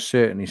 most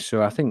certainly.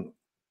 So I think,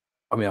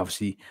 I mean,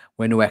 obviously,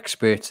 we're no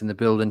experts in the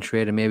building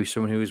trade, and maybe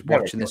someone who is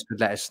Very watching good. this could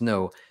let us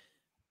know.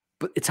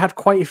 But it's had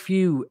quite a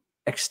few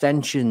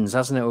extensions,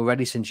 hasn't it,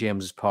 already, St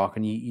James's Park?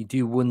 And you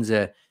do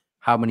wonder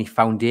how many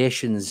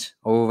foundations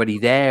are already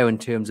there in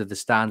terms of the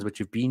stands which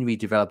have been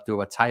redeveloped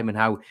over time, and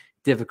how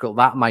difficult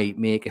that might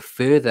make a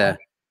further,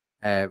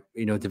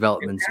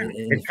 developments in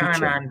the It can,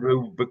 future.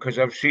 Andrew, because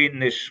I've seen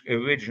this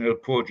original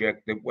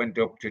project that went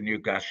up to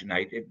Newcastle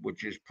United,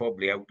 which has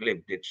probably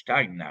outlived its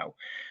time now.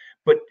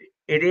 But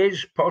it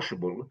is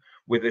possible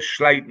with a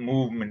slight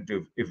movement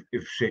of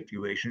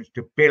situations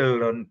to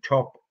build on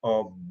top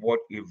of what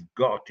you've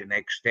got and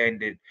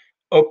extend it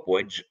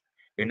upwards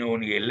in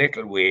only a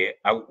little way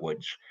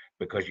outwards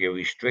because you're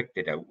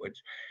restricted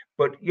outwards.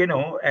 But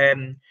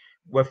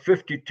we're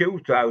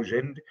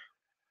 52,000.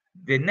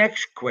 The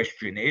next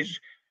question is,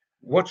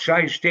 what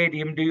size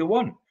stadium do you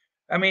want?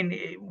 I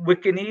mean, we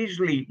can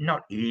easily,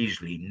 not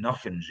easily,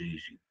 nothing's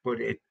easy,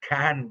 but it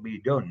can be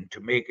done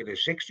to make it a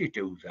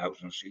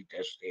 62,000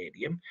 seater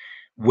stadium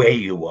where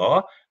you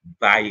are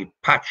by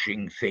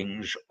patching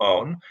things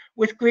on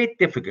with great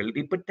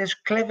difficulty. But there's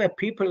clever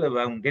people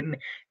around, and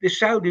the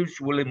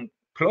Saudis will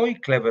employ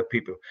clever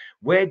people.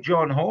 Where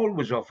John Hall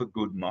was off a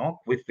good mark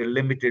with the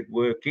limited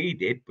work he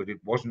did, but it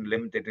wasn't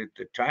limited at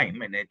the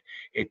time, and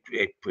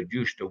it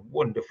produced a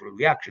wonderful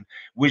reaction,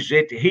 was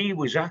that he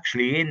was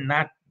actually in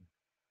that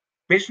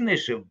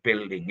business of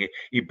building it.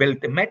 He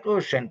built the Metro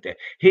Centre.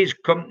 His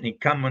company,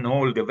 Cameron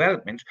Hall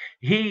Developments,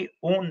 he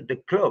owned the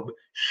club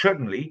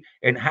suddenly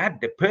and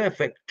had the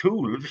perfect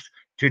tools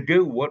to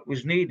do what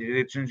was needed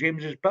at St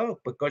James's Park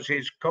because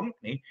his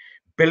company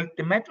built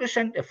the Metro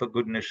Centre, for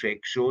goodness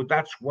sake. So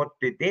that's what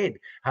they did,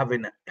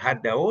 having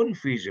had their own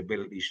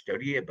feasibility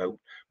study about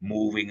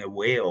moving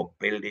away or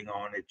building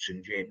on at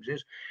St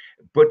James's.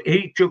 But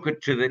he took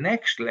it to the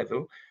next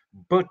level.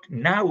 But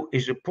now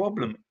is a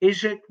problem.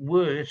 Is it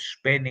worth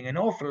spending an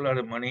awful lot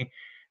of money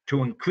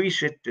to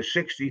increase it to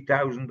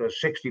 60,000 or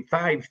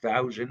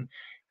 65,000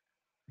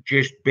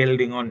 just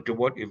building onto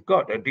what you've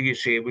got? Or do you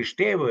say we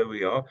stay where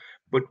we are,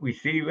 but we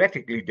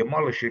theoretically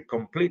demolish it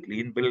completely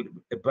and build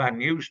a brand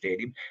new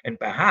stadium and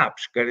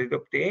perhaps get it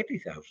up to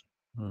 80,000?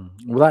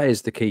 Well, that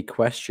is the key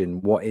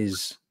question. What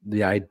is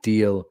the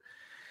ideal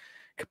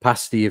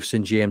capacity of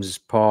St James's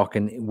Park,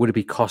 and would it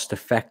be cost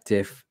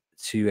effective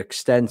to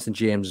extend St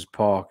James's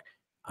Park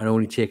and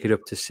only take it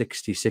up to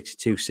 60,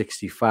 62,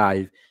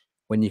 65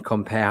 when you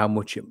compare how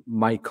much it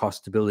might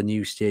cost to build a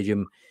new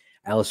stadium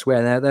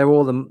elsewhere? And they're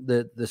all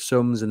the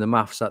sums and the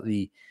maths that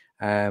the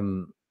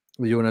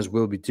owners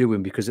will be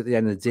doing, because at the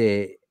end of the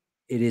day,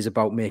 it is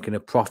about making a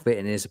profit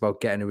and it is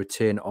about getting a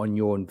return on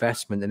your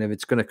investment. And if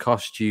it's going to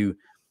cost you,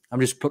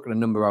 I'm just plucking a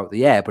number out of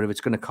the air, but if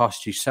it's going to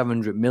cost you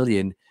 700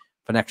 million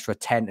for an extra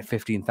 10 to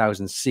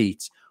 15,000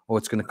 seats, or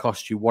it's going to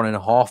cost you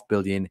 1.5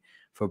 billion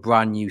for a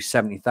brand new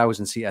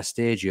 70,000 seater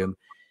stadium,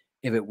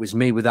 if it was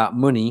me with that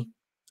money,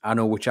 I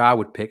know which I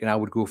would pick, and I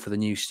would go for the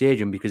new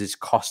stadium because it's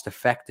cost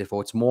effective,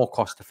 or it's more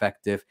cost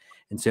effective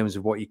in terms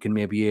of what you can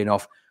maybe earn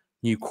off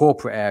new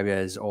corporate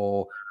areas,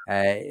 or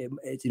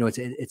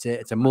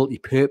it's a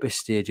multi-purpose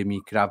stadium.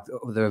 You could have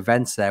other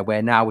events there,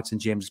 where now it's in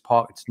James's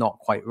Park, it's not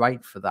quite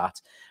right for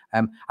that.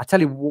 I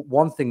tell you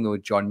one thing though,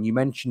 John, you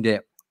mentioned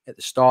it at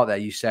the start there.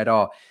 You said,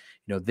 "Oh,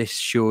 this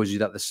shows you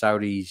that the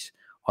Saudis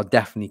are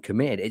definitely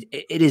committed."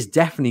 It is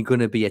definitely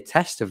going to be a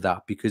test of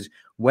that, because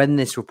when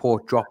this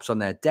report drops on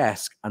their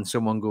desk and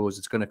someone goes,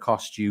 "It's going to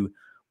cost you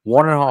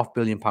 £1.5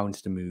 billion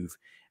to move.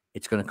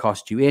 It's going to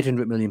cost you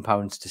 £800 million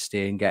to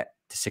stay and get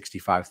to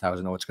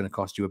 65,000, or it's going to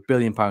cost you £1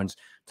 billion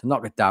to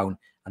knock it down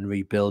and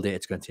rebuild it.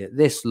 It's going to take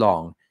this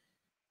long."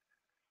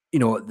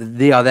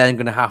 They are then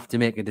going to have to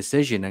make a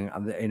decision,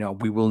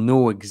 and we will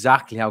know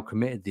exactly how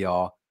committed they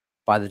are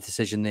by the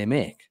decision they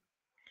make.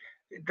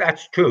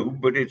 That's true,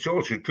 but it's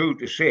also true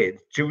to say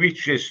to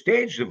reach this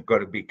stage, they've got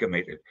to be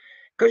committed.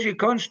 Because you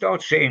can't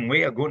start saying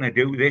we are going to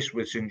do this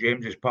with St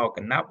James's Park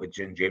and that with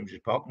St James's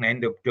Park and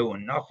end up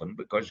doing nothing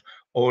because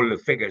all the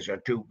figures are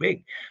too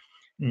big.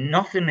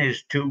 Nothing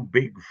is too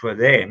big for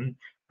them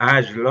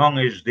as long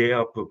as they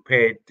are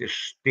prepared to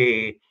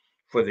stay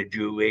for the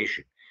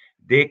duration.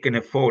 They can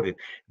afford it.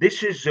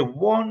 This is the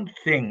one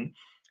thing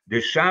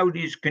the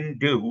Saudis can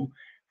do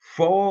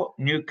for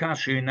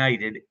Newcastle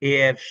United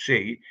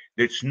AFC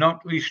that's not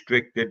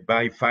restricted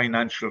by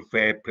financial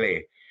fair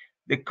play.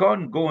 They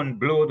can't go and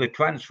blow the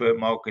transfer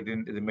market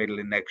into the middle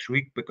of next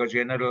week because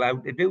you're not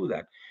allowed to do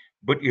that.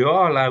 But you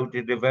are allowed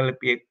to develop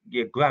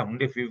your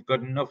ground if you've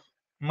got enough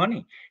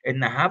money,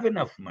 and they have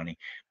enough money.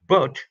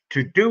 But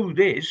to do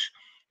this,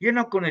 you're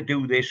not going to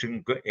do this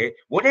and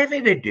whatever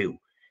they do.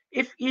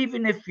 If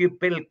even if you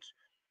built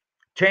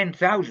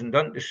 10,000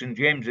 onto St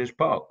James's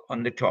Park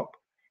on the top.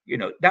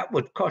 That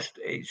would cost,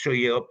 so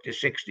you're up to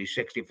 60,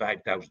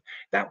 65,000.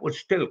 That would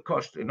still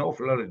cost an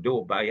awful lot of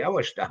dough by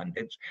our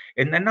standards.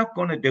 And they're not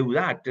going to do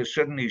that to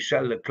suddenly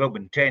sell the club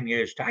in 10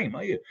 years' time,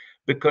 are you?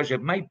 Because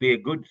it might be a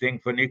good thing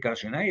for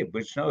Newcastle United,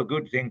 but it's not a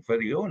good thing for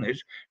the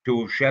owners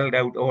to have shelled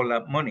out all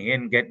that money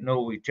and get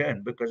no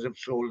return because they've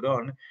sold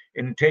on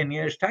in 10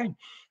 years' time.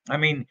 I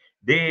mean,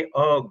 they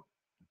are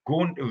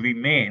going to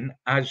remain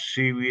as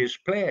serious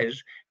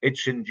players at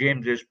St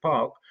James's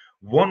Park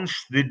once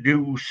they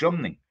do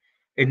something.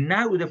 And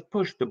now they've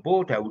pushed the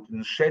boat out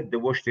and said they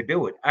wish to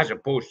do it, as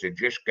opposed to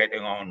just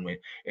getting on with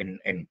and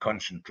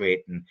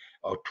concentrating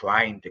or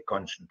trying to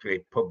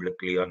concentrate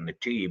publicly on the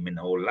team and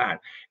all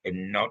that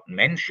and not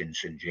mention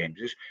St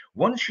James's.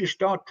 Once you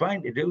start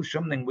trying to do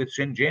something with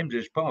St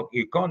James's Park,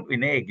 you can't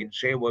renege and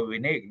say we're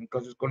reneging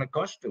because it's going to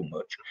cost too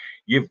much.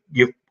 You've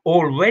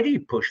already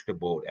pushed the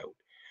boat out.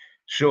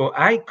 So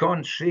I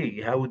can't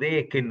see how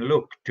they can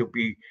look to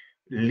be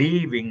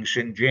leaving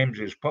St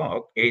James's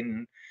Park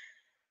in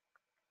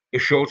a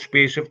short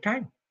space of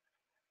time.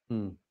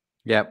 Mm.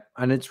 Yeah,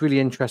 and it's really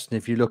interesting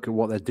if you look at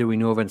what they're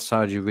doing over in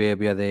Saudi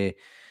Arabia. They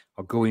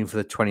are going for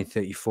the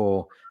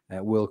 2034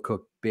 World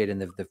Cup bid,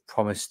 and they've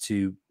promised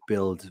to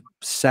build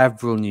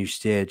several new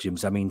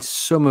stadiums. I mean,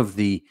 some of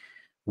the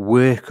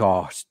work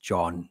art,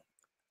 John,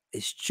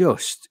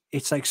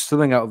 it's like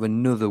something out of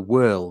another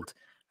world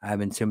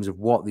in terms of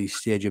what these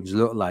stadiums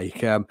look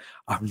like. I'm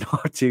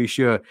not too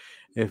sure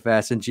if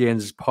St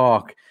James's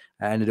Park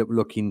ended up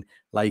looking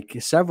like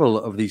several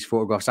of these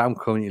photographs I'm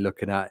currently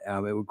looking at.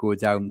 It would go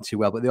down too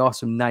well, but there are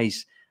some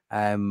nice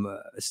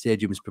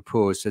stadiums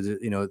proposed. So,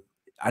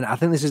 and I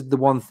think this is the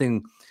one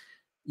thing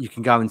you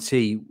can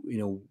guarantee,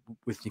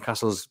 with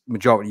Newcastle's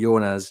majority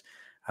owners.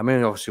 I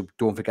mean, also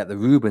don't forget the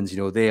Rubens.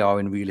 They are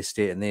in real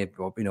estate and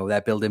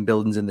they're building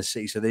buildings in the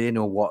city, so they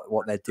know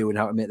what they're doing,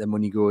 how to make their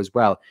money go as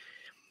well.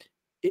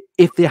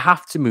 If they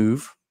have to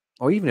move,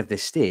 or even if they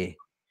stay,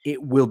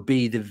 it will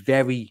be the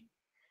very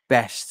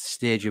best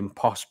stadium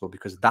possible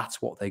because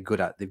that's what they're good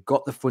at. They've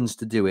got the funds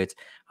to do it,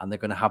 and they're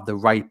going to have the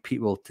right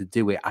people to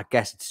do it. I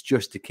guess it's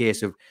just a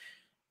case of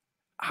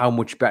how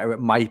much better it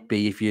might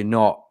be if you're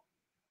not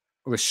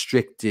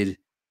restricted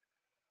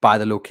by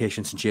the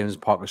location St James's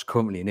Park is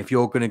currently. And if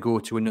you're going to go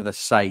to another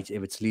site,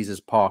 if it's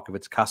Leazes Park, if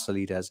it's Castle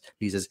Leazes,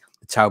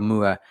 the Town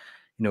Moor,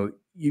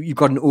 you've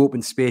got an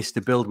open space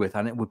to build with,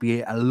 and it would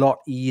be a lot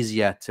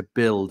easier to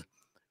build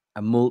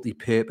a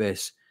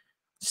multi-purpose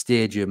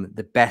stadium,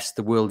 the best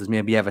the world has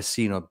maybe ever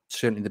seen, or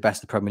certainly the best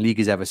the Premier League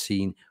has ever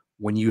seen,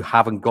 when you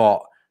haven't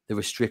got the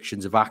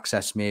restrictions of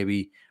access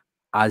maybe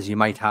as you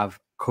might have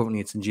currently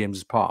at St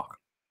James's Park.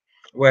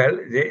 Well,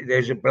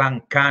 there's a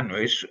blank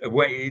canvas.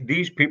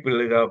 These people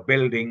that are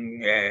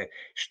building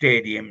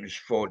stadiums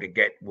for to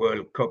get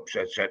World Cups,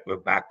 etc.,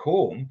 back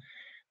home,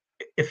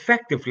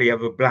 effectively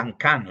have a blank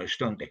canvas,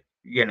 don't they?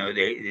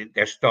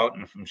 They're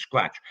starting from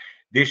scratch.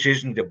 This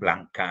isn't a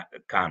blank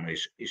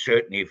canvas.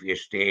 Certainly, if you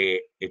stay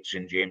at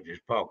St James's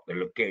Park, the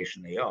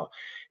location they are,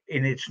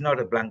 and it's not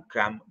a blank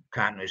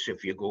canvas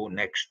if you go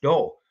next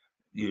door,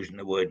 using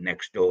the word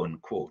next door in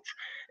quotes.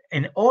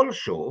 And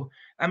also,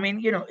 I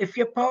mean, if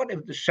you're part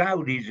of the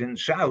Saudis in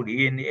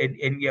Saudi and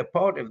you're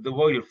part of the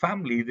royal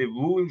family that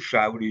rules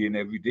Saudi and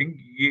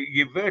everything,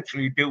 you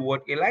virtually do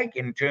what you like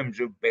in terms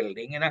of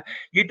building. And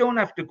you don't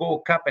have to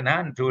go cap in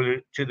hand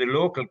to the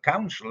local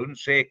council and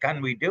say,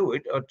 can we do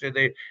it? Or to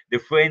the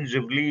Friends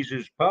of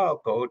Leazes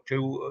Park or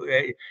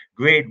to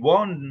Grade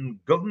 1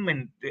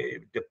 government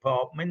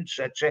departments.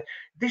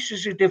 This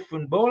is a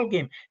different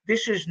ballgame.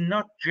 This is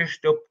not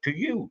just up to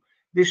you.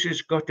 This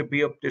has got to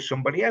be up to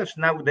somebody else.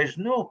 Now, there's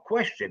no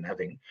question, I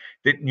think,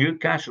 that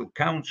Newcastle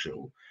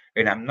Council,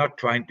 and I'm not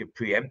trying to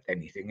preempt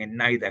anything, and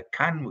neither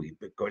can we,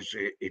 because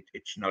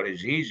it's not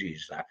as easy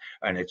as that.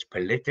 And it's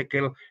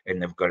political,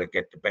 and they've got to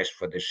get the best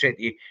for the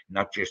city,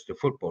 not just the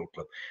football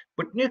club.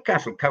 But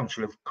Newcastle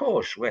Council, of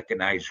course,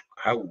 recognise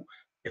how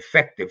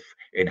effective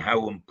and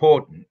how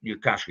important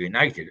Newcastle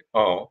United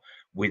are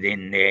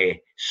within their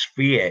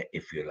sphere,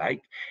 if you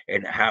like,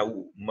 and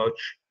how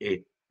much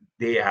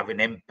they have an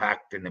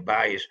impact and a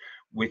bias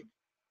with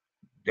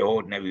the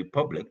ordinary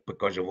public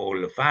because of all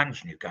the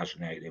fans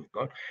Newcastle United have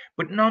got.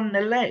 But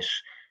nonetheless,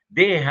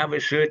 they have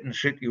a certain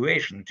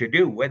situation to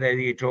do, whether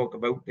you talk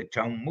about the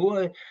Town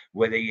Moor,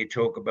 whether you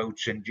talk about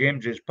St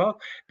James's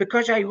Park,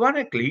 because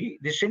ironically,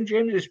 the St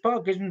James's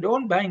Park isn't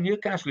owned by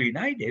Newcastle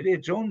United.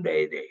 It's owned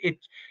by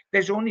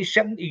there's only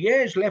 70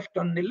 years left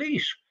on the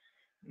lease.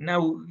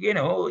 Now,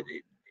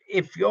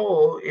 if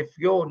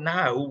you're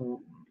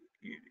now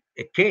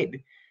a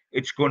kid,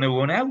 it's going to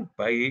run out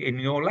by in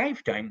your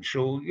lifetime.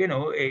 So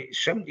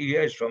 70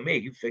 years for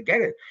me,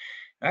 forget it.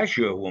 I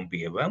sure won't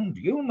be around.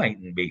 You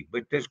mightn't be,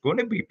 but there's going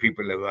to be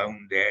people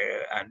around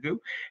there, Andrew.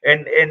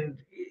 And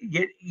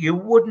you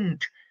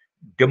wouldn't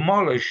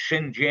demolish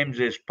St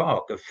James's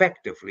Park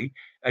effectively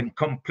and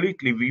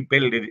completely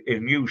rebuild a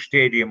new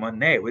stadium on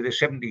there with a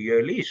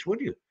 70-year lease,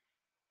 would you?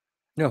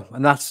 No,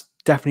 and that's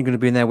definitely going to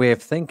be in their way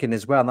of thinking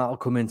as well. And that'll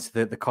come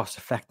into the cost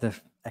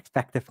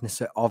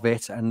effectiveness of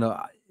it. And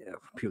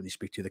people you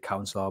speak to, the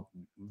council are,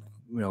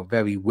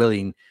 very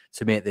willing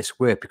to make this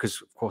work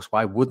because, of course,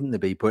 why wouldn't they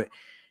be? But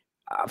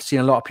I've seen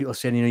a lot of people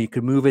saying, you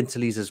could move into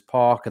Leazes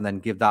Park and then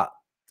give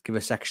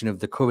a section of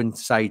the current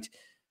site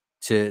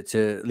to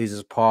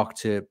Leazes Park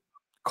to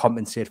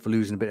compensate for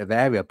losing a bit of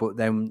area. But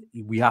then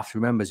we have to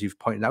remember, as you've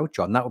pointed out,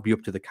 John, that would be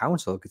up to the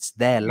council. It's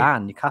their Yeah,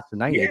 land. Newcastle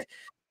yeah. United,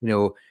 you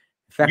know,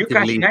 Newcastle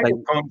effectively, it's like,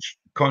 United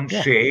can't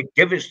yeah, say,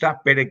 give us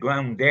that bit of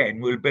ground there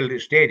and we'll build a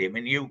stadium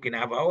and you can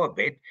have our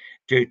bit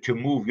to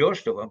move your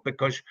stuff up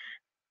because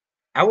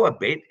our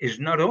bit is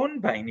not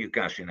owned by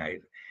Newcastle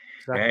United.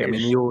 exactly. I mean,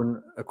 It's, they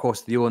own, of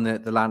course, they own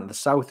the land to the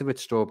south of it,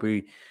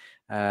 Strawberry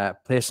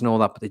Place and all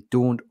that, but they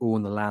don't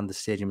own the land the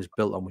stadium is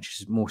built on, which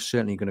is most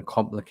certainly going to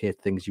complicate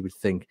things, you would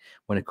think,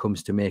 when it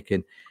comes to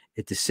making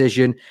a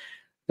decision.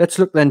 Let's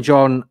look then,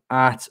 John,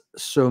 at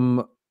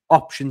some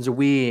options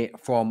away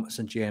from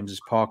St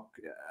James's Park.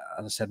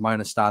 As I said, my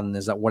understanding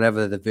is that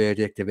whatever the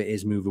verdict, if it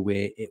is move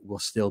away, it will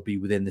still be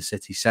within the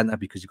city centre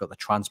because you've got the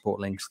transport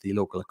links to the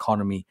local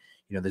economy.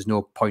 There's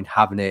no point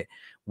having it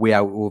way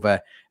out over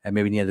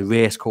maybe near the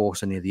race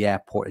course or near the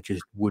airport. It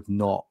just would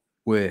not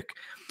work.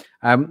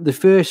 The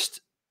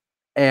first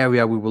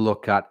area we will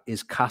look at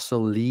is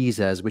Castle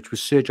Leazes, which was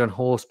Sir John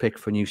Hall's pick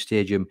for a new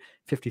stadium,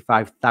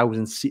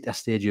 55,000 seater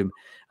stadium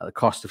at the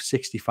cost of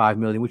 65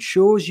 million, which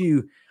shows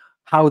you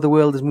how the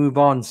world has moved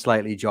on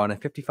slightly, John. A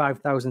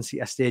 55,000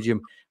 seater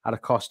stadium at a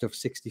cost of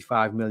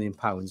 65 million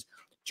pounds.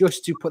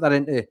 Just to put that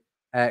into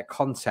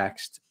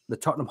context, the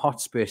Tottenham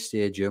Hotspur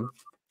Stadium,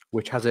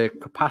 which has a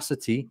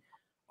capacity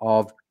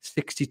of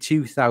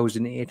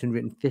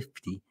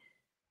 62,850,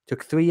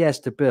 took 3 years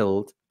to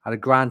build, had a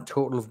grand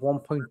total of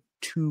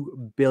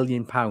 1.2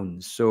 billion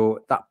pounds. So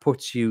that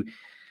puts it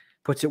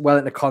well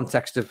into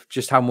context of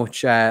just how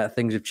much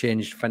things have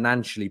changed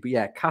financially. But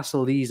yeah,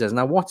 Castle Leazes.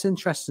 Now, what's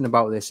interesting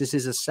about this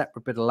is a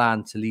separate bit of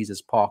land to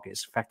Leazes Park.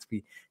 It's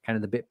effectively kind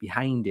of the bit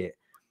behind it,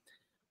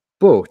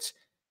 but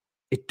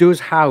it does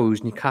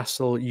house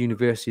Newcastle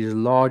University's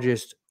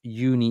largest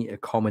uni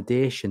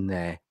accommodation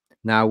there.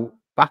 Now,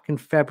 back in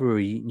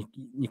February,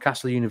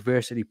 Newcastle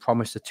University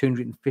promised a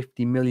 £250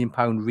 million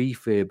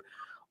refurb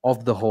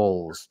of the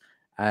halls.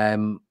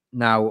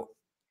 Now,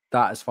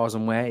 that, as far as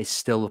I'm aware, is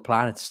still the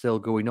plan. It's still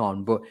going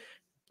on. But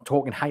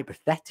talking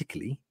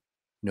hypothetically,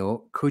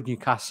 could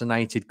Newcastle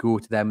United go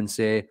to them and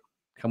say,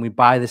 can we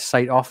buy this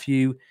site off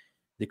you?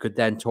 They could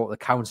then talk to the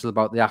council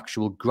about the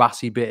actual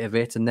grassy bit of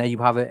it. And there you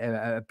have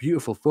a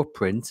beautiful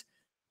footprint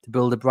to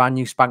build a brand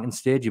new spanking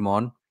stadium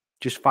on,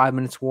 just 5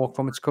 minutes walk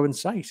from its current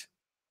site.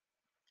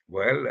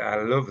 well, I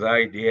love the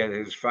idea that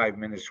it's 5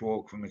 minutes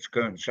walk from its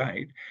current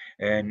site,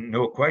 and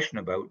no question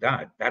about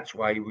that. That's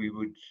why we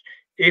would,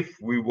 if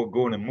we were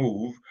going to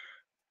move,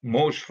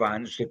 most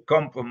fans, the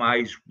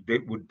compromise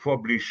that would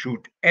probably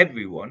suit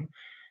everyone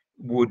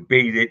would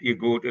be that you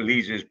go to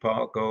Leazes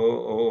Park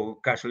or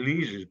Castle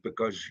Leazes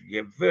because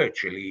you're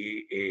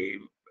virtually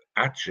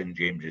at St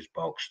James's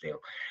Park still.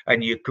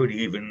 And you could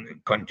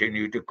even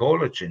continue to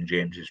call it St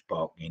James's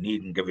Park. You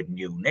needn't give it a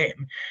new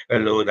name,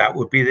 although that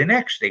would be the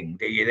next thing.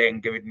 Do you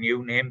then give it a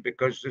new name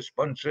because the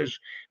sponsors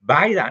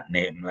buy that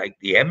name, like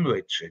the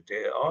Emirates,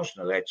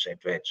 Arsenal,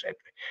 etc., etc.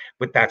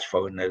 But that's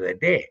for another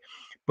day.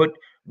 But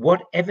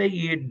whatever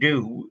you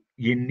do,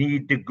 you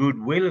need the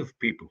goodwill of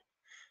people.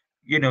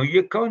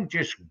 You can't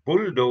just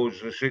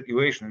bulldoze the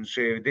situation and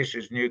say, this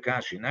is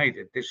Newcastle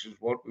United, this is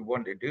what we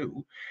want to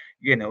do,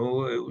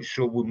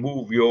 so we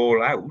move you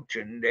all out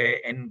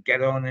and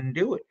get on and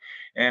do it.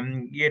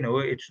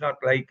 It's not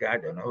like, I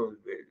don't know,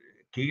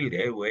 Kiel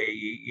there, where,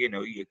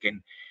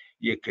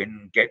 you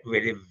can get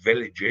rid of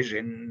villages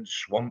and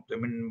swamp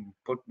them and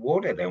put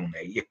water down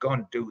there. You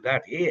can't do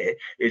that here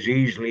as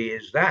easily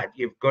as that.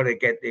 You've got to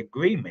get the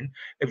agreement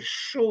of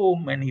so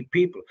many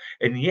people.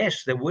 And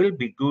yes, there will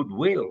be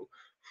goodwill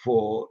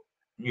for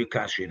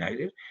Newcastle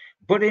United.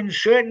 But in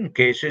certain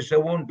cases, there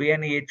won't be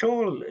any at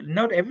all.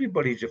 Not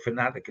everybody's a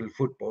fanatical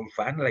football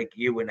fan like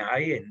you and I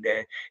and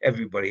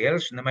everybody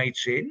else. And they might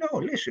say, no,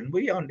 listen,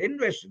 we aren't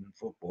interested in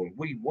football.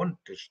 We want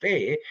to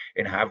stay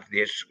and have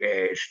this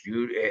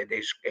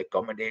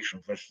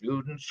accommodation for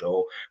students.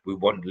 So we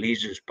want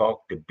Leazes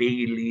Park to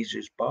be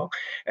Leazes Park.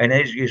 And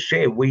as you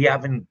say, we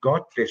haven't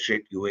got the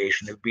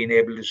situation of being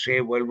able to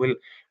say, well,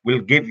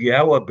 we'll give you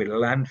our bit of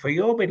land for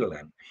your bit of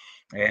land.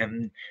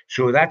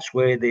 So that's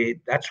where the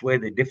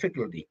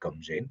difficulty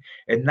comes in,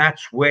 and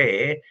that's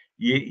where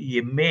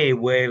you may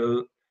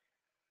well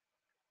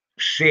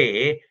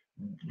say,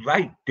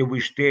 right, do we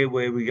stay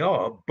where we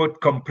are,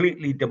 but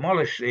completely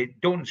demolish it?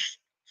 Don't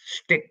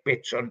stick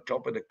bits on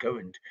top of the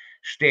current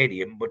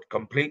stadium, but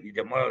completely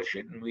demolish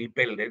it and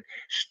rebuild it,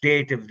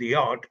 state of the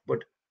art,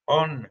 but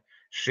on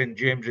St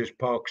James's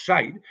Park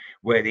site,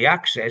 where the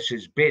access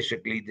is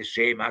basically the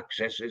same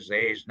access as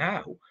there is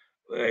now,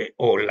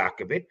 or lack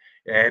of it.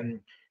 Um,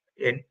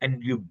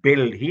 and you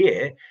build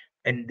here,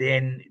 and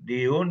then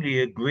the only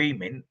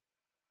agreement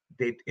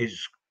that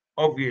is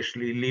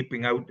obviously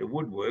leaping out the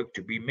woodwork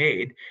to be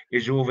made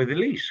is over the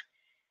lease.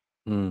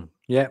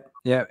 Yeah,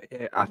 yeah.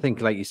 I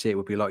think, like you say, it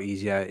would be a lot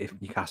easier if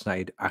Newcastle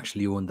United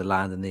actually owned the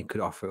land and they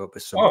could offer it up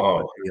as some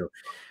part of Oh, the deal.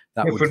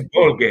 That would, different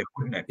ball game,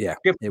 wouldn't it? yeah, it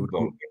Different would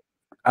ball go, game.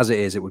 as it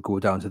is, it would go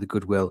down to the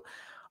goodwill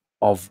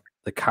of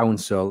the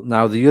council.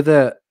 Now, the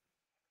other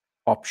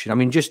option, I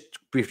mean, just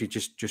briefly,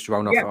 just to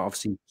round off, Yeah,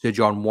 obviously, Sir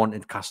John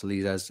wanted Castle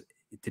Leaders.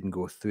 It didn't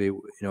go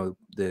through. You know,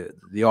 the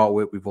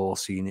artwork we've all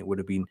seen, it would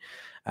have been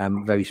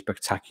very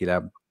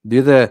spectacular. The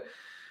other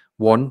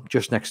one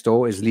just next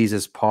door is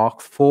Leazes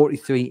Park,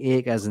 43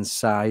 acres in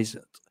size.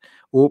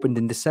 Opened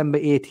in December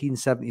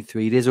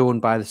 1873. It is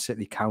owned by the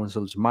City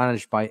Council. It's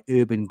managed by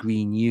Urban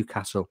Green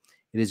Newcastle.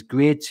 It is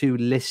Grade 2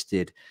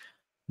 listed.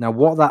 Now,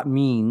 what that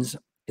means,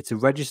 it's a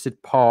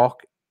registered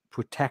park,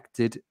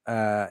 protected.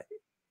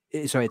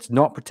 Sorry, it's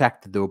not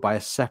protected though by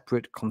a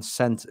separate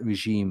consent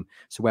regime.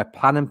 So, where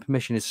planning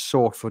permission is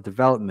sought for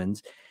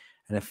development,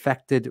 an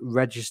affected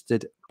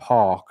registered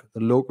park, the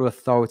local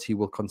authority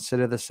will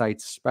consider the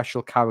site's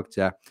special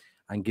character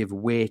and give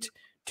weight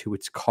to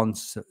its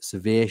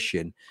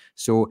conservation.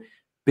 So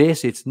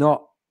basically, it's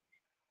not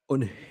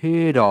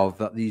unheard of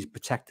that these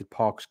protected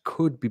parks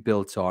could be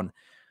built on,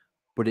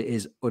 but it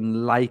is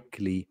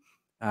unlikely.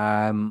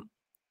 Um,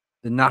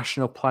 the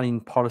National Planning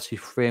Policy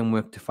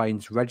Framework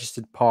defines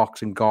registered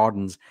parks and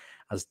gardens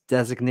as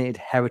designated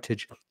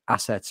heritage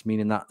assets,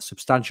 meaning that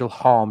substantial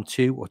harm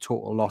to or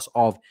total loss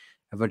of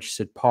a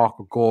registered park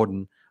or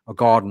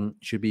garden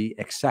should be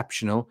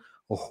exceptional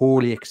or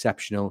wholly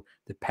exceptional,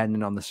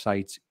 depending on the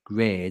site's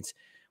grades.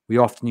 We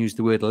often use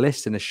the word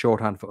list in a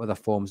shorthand for other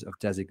forms of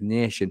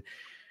designation.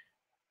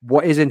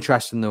 What is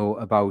interesting, though,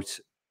 about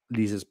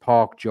Leazes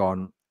Park,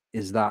 John,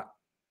 is that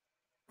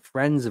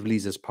friends of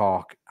Leazes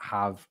Park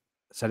have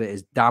said it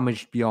is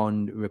damaged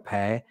beyond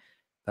repair,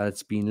 that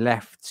it's been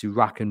left to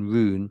rack and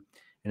ruin.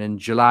 And in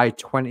July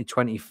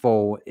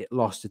 2024, it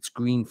lost its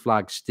green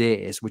flag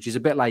status, which is a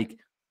bit like,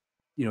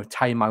 you know,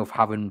 Tynemouth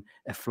having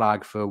a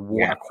flag for yeah,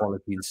 water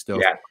quality and stuff.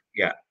 yeah,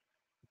 yeah.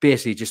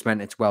 Basically, it just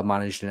meant it's well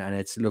managed and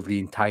it's lovely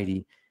and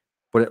tidy.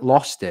 But it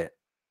lost it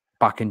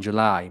back in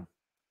July.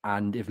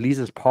 And if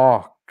Leazes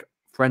Park,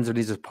 friends of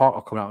Leazes Park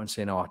are coming out and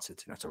saying, oh,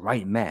 it's a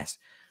right mess,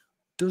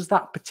 does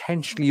that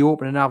potentially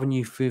open an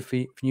avenue for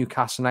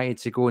Newcastle United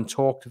to go and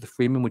talk to the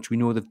Freemen, which we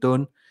know they've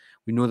done?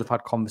 We know they've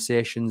had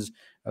conversations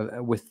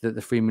with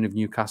the Freemen of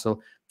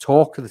Newcastle,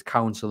 talk to the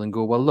council and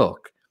go, well,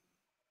 look,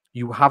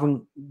 you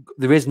haven't,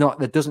 there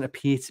doesn't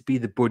appear to be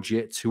the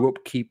budget to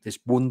upkeep this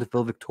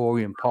wonderful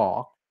Victorian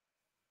park.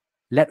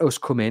 Let us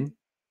come in,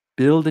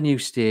 build a new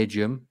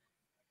stadium.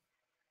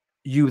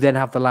 You then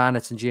have the land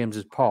at St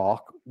James's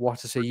Park. What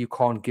to say, you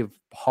can't give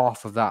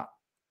half of that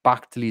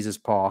back to Leazes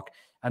Park.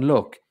 And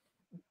look,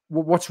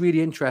 what's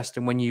really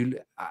interesting when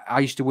I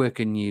used to work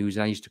in news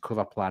and I used to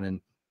cover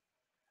planning.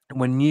 And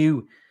when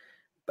new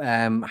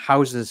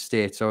houses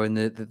estates are in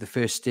the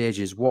first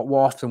stages, what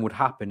often would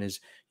happen is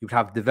you'd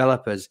have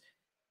developers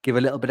give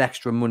a little bit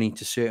extra money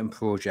to certain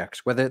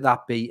projects, whether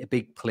that be a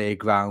big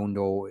playground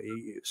or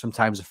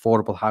sometimes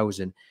affordable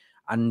housing.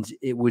 And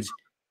it was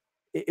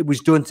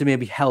done to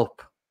maybe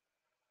help,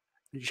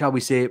 shall we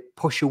say,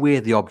 push away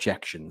the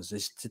objections,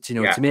 is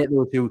Yeah, to make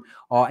those who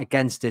are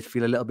against it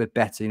feel a little bit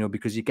better,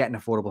 because you're getting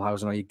affordable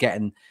housing or you're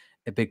getting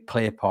a big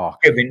play park.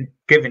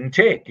 give and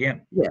take. Yeah,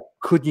 Yeah.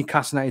 Could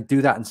Newcastle United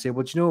do that and say,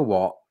 well, do you know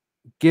what?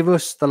 Give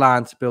us the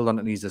land to build on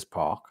at Leazes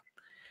Park.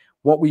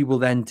 What we will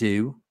then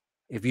do,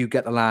 if you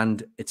get the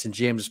land, it's in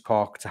James's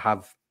Park to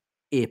have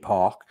a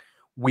park,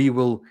 we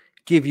will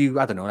give you,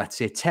 I don't know, let's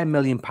say £10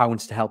 million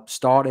to help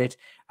start it.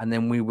 And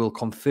then we will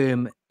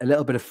confirm a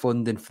little bit of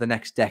funding for the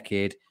next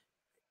decade,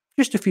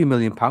 just a few £1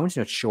 million,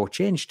 it's short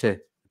change to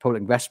the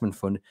public investment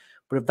fund.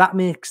 But if that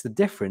makes the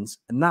difference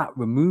and that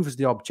removes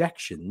the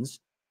objections,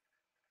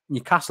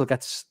 Newcastle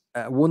gets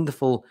a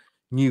wonderful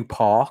new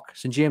park.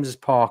 St James's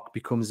Park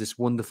becomes this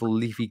wonderful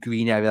leafy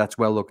green area that's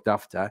well looked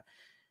after.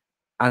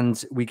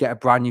 And we get a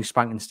brand new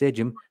spanking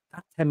stadium.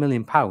 That £10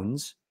 million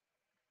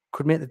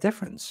could make the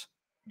difference.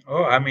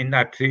 oh, I mean,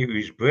 that theory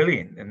is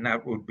brilliant, and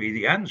that would be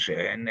the answer.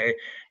 And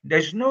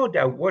there's no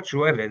doubt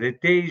whatsoever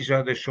that these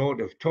are the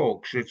sort of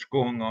talks that's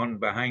going on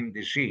behind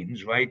the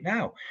scenes right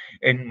now,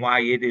 and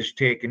why it is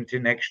taken to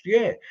next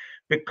year.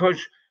 Because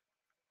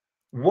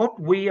what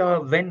we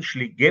are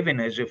eventually given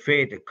as a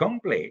fait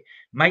accompli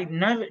might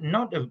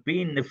not have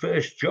been the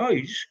first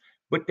choice,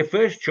 but the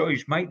first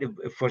choice might have,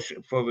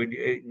 for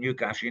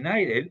Newcastle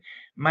United,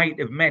 might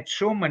have met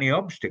so many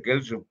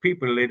obstacles of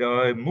people that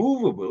are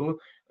immovable,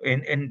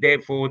 and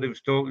therefore they've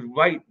thought,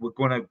 right, we're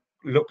going to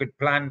look at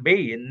Plan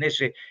B and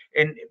this,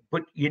 and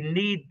but you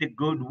need the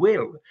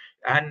goodwill,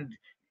 and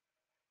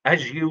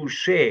as you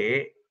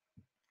say,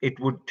 it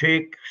would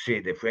take, say,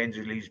 the Friends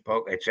of Leeds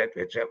Park,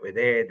 etc.,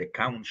 there, the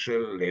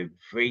council, the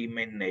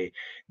freemen,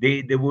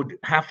 they would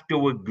have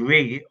to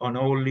agree on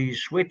all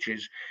these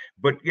switches.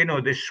 But,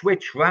 the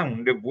switch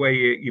round of where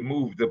you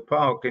move the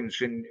park and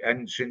St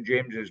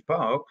James's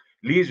Park,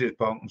 Lees's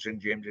Park and St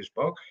James's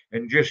Park,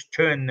 and just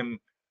turn them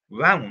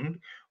round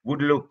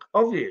would look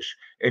obvious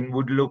and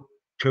would look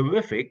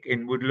terrific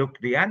and would look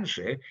the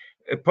answer.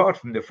 apart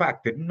from the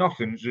fact that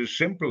nothing's as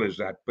simple as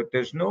that. But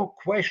there's no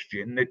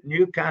question that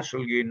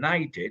Newcastle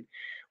United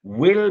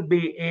will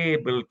be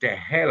able to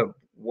help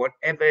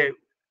whatever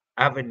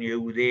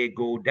avenue they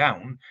go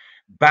down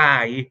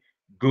by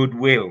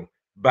goodwill,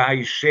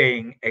 by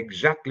saying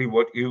exactly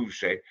what you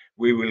said.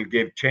 We will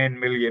give £10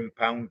 million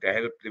to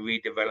help the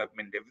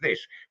redevelopment of this.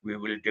 We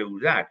will do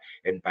that.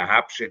 And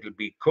perhaps it'll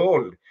be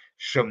called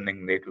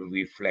something that will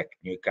reflect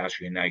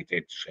Newcastle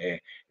United's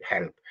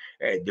help.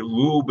 The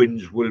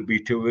Rubens will be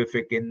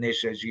terrific in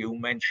this, as you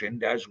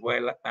mentioned, as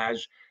well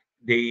as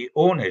the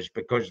owners,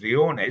 because the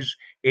owners,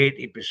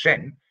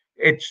 80%,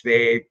 it's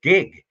their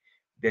gig.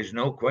 There's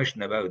no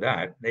question about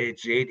that.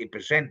 It's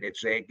 80%,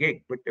 it's their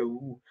gig. But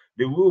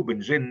the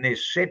Rubens in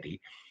this city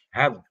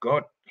have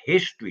got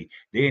history.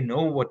 They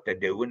know what they're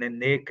doing,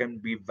 and they can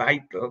be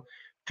vital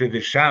to the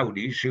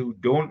Saudis who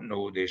don't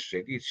know this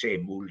city.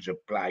 Same rules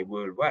apply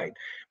worldwide.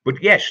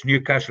 But yes,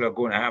 Newcastle are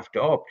going to have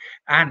to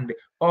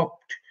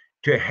opt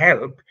to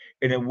help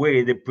in a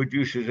way that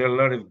produces a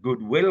lot of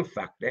goodwill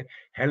factor,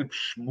 helps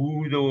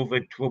smooth over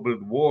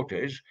troubled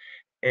waters,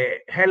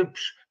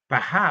 helps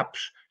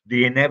perhaps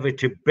the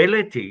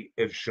inevitability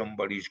if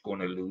somebody's going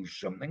to lose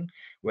something,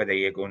 whether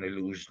you're going to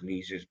lose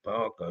Lees's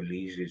Park or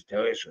Lees's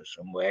Terrace or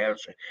somewhere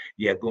else,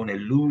 you're going to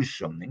lose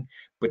something.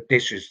 But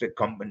this is the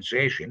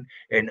compensation,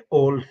 and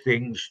all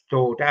things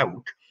thought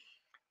out,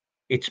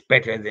 it's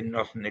better than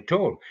nothing at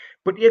all.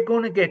 But you're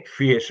going to get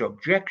fierce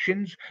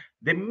objections.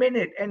 The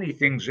minute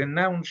anything's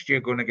announced,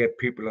 you're going to get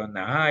people on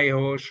the high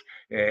horse.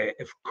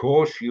 Of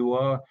course, you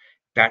are.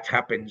 That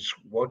happens,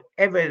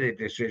 whatever the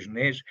decision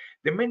is.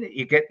 The minute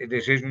you get the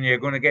decision, you're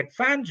going to get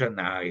fans on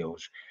the high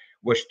horse.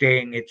 We're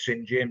staying at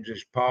St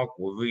James's Park.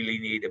 We really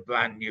need a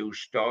brand new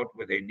start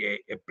with a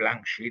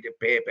blank sheet of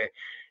paper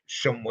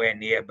somewhere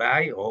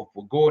nearby, or if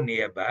we go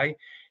nearby,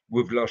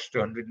 we've lost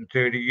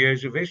 130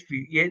 years of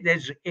history.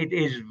 It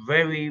is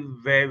very,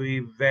 very,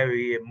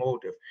 very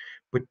emotive.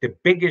 But the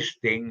biggest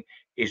thing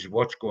is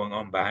what's going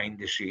on behind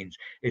the scenes.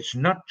 It's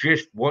not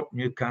just what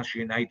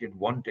Newcastle United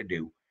want to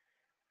do,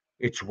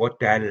 it's what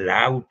they're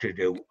allowed to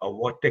do or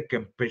what they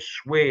can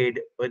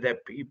persuade other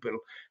people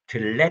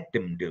to let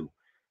them do.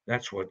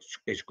 That's what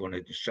is going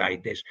to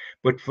decide this.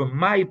 But from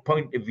my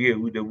point of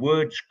view, the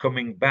words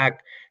coming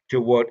back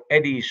to what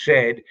Eddie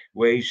said,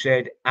 where he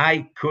said,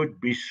 I could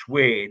be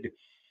swayed,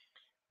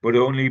 but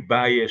only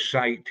by a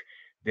site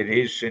that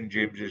is St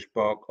James's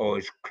Park or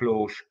is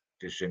close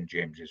to St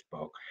James's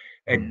Park.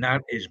 And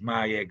that is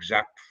my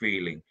exact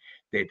feeling,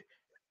 that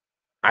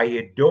I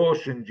adore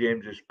St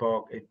James's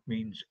Park. It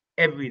means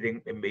everything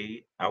to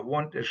me. I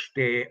want to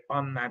stay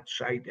on that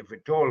site if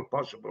at all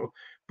possible,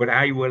 but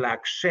I will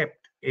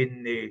accept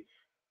in the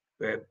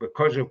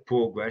because of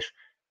progress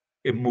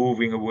in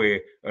moving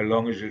away, as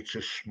long as it's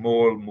a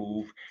small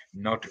move,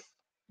 not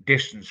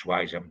distance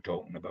wise, I'm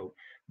talking about,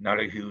 not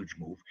a huge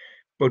move.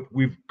 But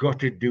we've got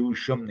to do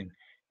something.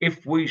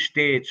 If we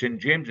stay at St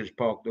James's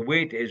Park the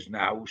way it is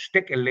now,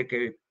 stick a lick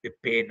of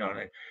paint on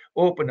it,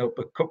 open up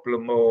a couple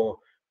of more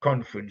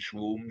conference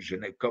rooms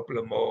and a couple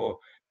of more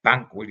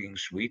banqueting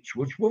suites,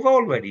 which we've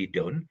already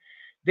done,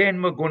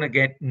 then we're going to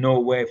get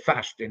nowhere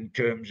fast in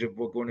terms of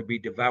we're going to be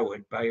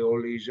devoured by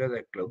all these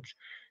other clubs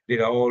that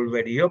are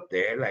already up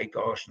there, like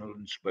Arsenal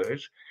and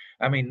Spurs.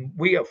 I mean,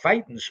 we are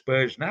fighting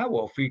Spurs now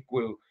off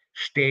equal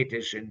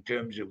status in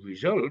terms of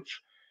results.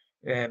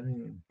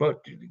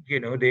 But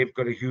they've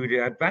got a huge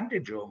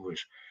advantage over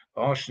us.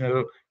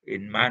 Arsenal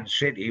in Man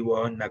City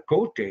were on their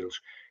coattails,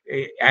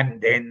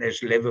 and then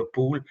there's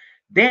Liverpool,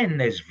 then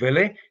there's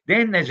Villa,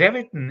 then there's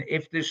Everton.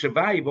 If they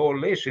survive all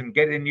this and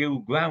get a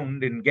new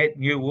ground and get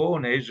new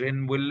owners,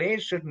 and will they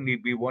suddenly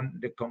be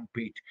wanting to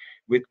compete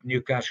with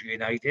Newcastle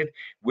United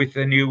with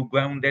the new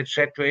ground,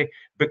 etc.?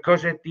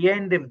 Because at the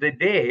end of the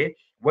day,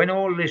 when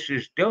all this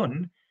is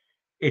done,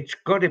 it's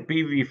got to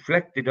be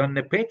reflected on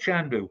the pitch,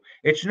 Andrew.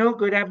 It's no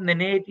good having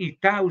an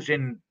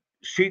 80,000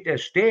 seater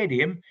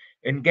stadium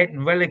and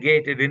getting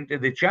relegated into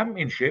the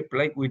championship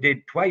like we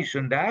did twice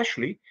under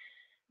Ashley.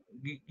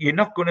 You're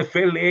not going to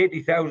fill the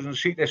 80,000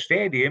 seater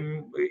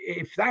stadium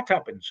if that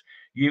happens.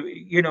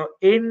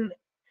 In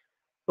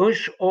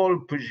us all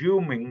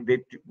presuming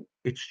that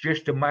it's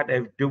just a matter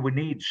of do we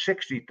need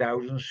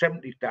 60,000,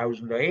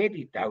 70,000, or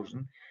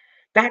 80,000,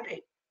 that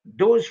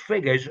those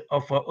figures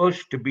are for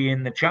us to be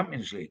in the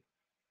Champions League.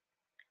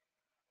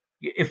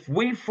 If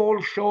we fall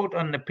short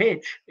on the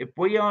pitch, if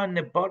we are in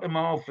the bottom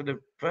half of the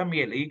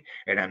Premier League,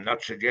 and I'm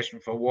not suggesting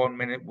for 1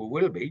 minute we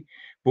will be,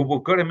 but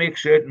we've got to make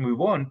certain we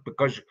won't,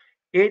 because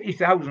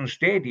 80,000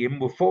 stadium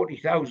with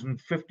 40,000,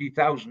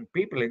 50,000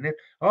 people in it,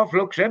 half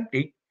looks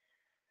empty.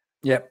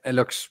 Yeah, it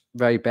looks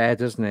very bad,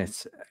 doesn't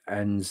it?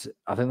 And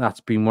I think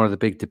that's been one of the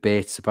big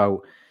debates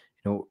about,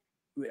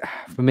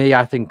 for me,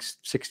 I think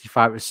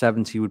 65 to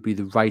 70 would be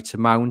the right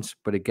amount.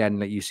 But again,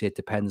 like you say, it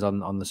depends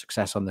on the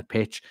success on the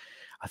pitch.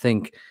 I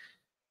think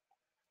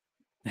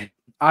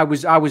I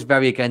was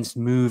very against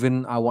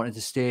moving. I wanted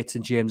to stay at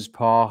St James's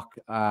Park.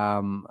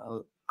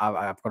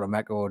 I've got a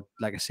record.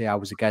 Like I say, I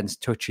was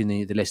against touching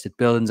the listed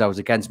buildings. I was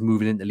against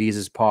moving into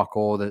Lees's Park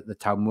or the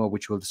town road,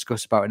 which we'll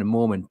discuss about in a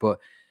moment. But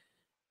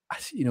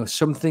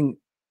something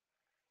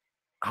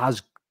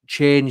has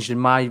changed in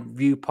my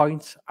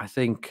viewpoint. I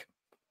think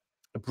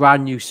a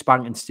brand new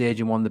spanking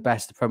stadium, one of the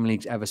best the Premier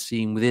League's ever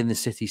seen within the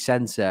city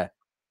centre,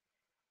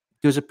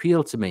 does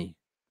appeal to me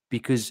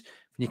because for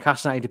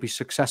Newcastle United to be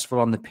successful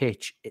on the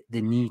pitch,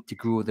 they need to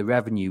grow the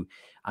revenue.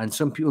 And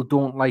some people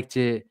don't like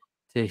to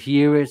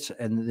hear it,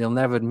 and they'll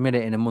never admit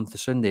it in a month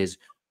of Sundays.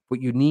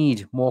 But you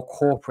need more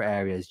corporate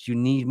areas. You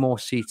need more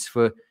seats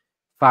for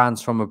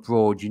fans from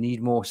abroad. You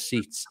need more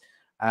seats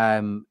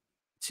um,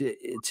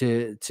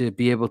 to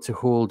be able to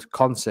hold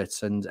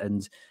concerts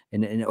and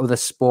in other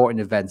sporting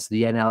events.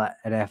 The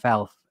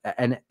NFL.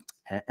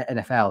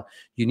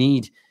 You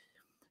need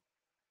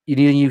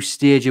a new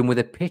stadium with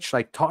a pitch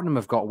like Tottenham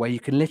have got, where you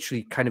can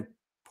literally kind of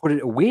put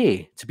it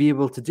away to be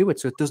able to do it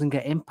so it doesn't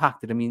get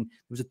impacted. I mean, there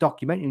was a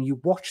documentary and you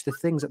watch the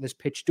things that this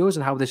pitch does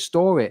and how they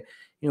store it.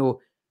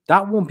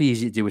 That won't be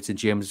easy to do at St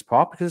James's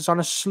Park because it's on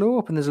a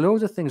slope and there's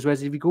loads of things.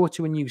 Whereas if you go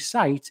to a new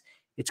site,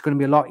 it's going to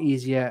be a lot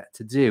easier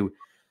to do.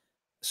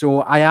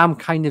 So I am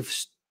kind of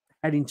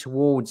heading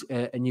towards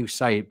a new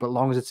site, but as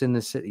long as it's in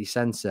the city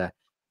centre.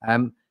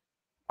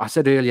 I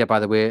said earlier,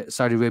 by the way,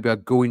 Saudi Arabia are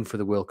going for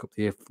the World Cup.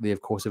 They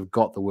of course have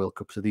got the World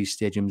Cup, so these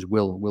stadiums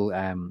will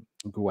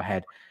go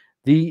ahead.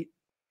 The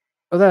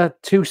other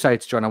two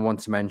sites, John, I want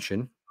to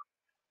mention,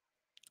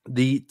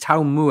 the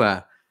Town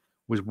Moor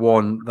was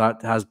one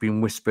that has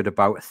been whispered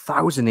about.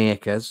 1,000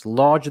 acres,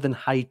 larger than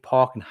Hyde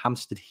Park and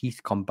Hampstead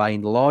Heath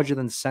combined, larger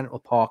than Central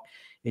Park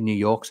in New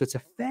York. So it's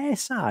a fair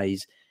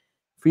size.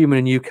 Freeman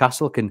and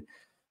Newcastle can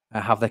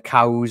have their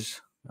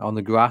cows on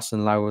the grass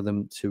and allow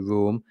them to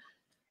roam.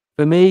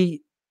 For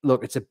me,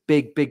 look, it's a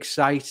big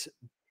site,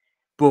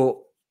 but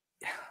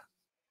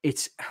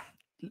it's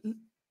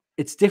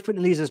different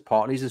to Leazes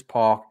Park. Leazes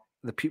Park,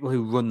 the people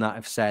who run that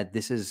have said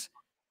this is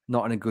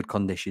not in a good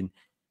condition.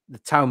 The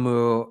Town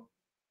Moor,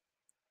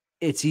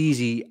 it's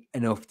easy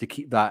enough to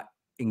keep that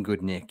in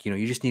good nick.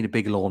 You just need a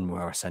big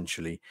lawnmower,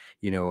 essentially,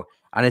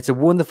 and it's a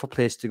wonderful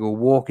place to go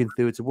walking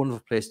through. It's a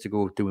wonderful place to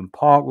go doing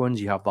park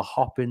runs. You have the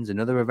hop-ins and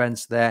other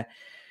events there.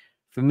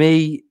 For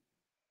me,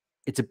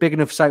 it's a big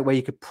enough site where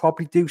you could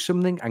probably do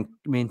something and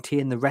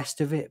maintain the rest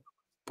of it.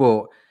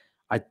 But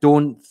I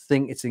don't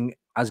think it's in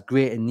as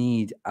great a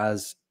need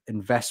as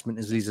investment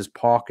as Leazes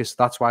Park is.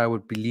 That's why I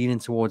would be leaning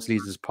towards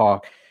Leazes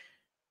Park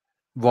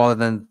rather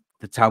than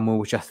the Town Moor,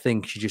 which I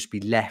think should just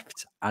be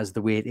left as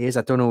the way it is.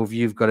 I don't know if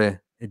you've got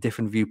a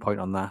different viewpoint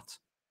on that.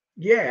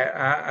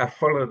 Yeah, I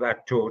follow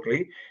that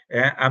totally.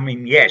 I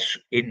mean, yes,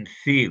 in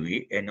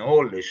theory, and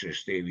all this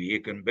is theory, you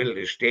can build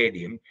a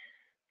stadium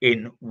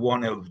in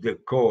one of the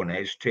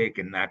corners,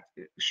 taking that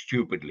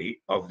stupidly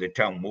of the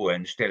Town Moor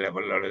and still have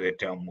a lot of the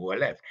Town Moor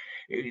left.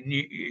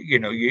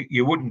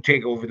 You wouldn't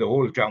take over the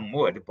whole Town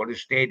Moor to put a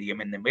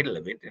stadium in the middle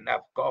of it and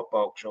have car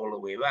parks all the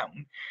way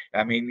around.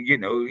 I mean,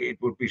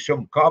 it would be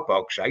some car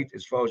park site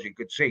as far as you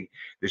could see,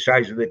 the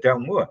size of the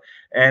Town Moor.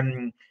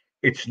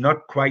 It's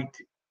not quite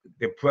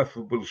the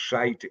preferable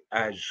site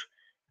as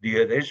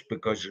the others,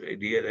 because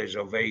the others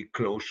are very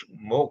close,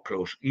 more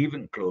close,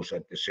 even close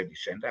at the city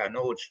centre. I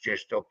know it's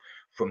just up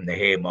from the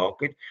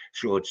Haymarket,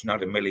 so it's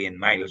not a million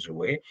miles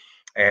away.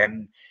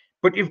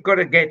 But you've got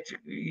to get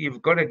the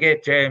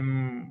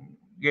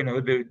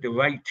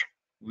right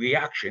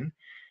reaction.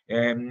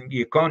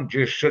 You can't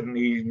just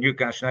suddenly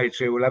Newcastle United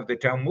say we'll have the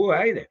Town Moor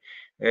either,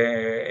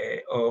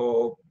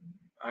 or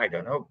I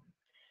don't know.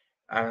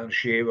 Alan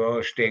Shearer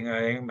or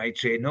Stinger might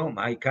say, no,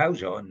 my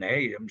cows are on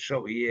there. I'm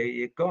sorry,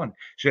 you can't.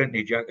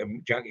 Certainly,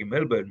 Jackie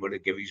Milburn would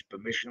have given his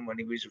permission when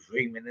he was a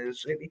freeman of the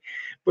city.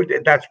 But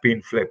that's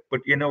been flipped. But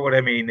you know what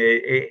I mean?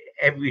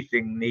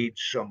 Everything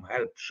needs some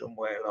help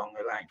somewhere along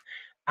the line.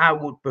 I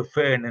would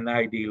prefer in an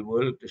ideal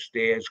world to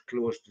stay as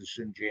close to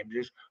St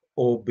James's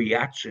or be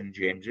at St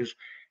James's,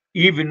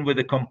 even with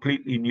a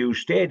completely new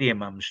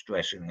stadium. I'm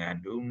stressing,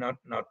 Andrew, not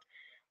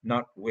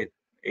with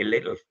a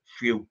little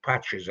few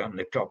patches on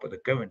the top of the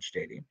current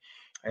stadium.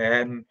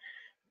 In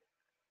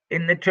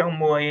the Town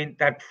Moor ain't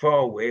that far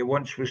away.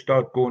 Once we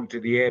start going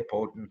to the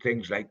airport and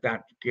things like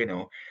that,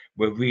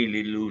 we're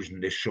really losing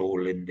the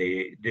soul and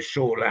the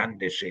soul and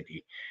the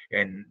city,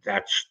 and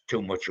that's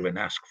too much of an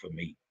ask for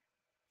me.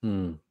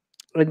 And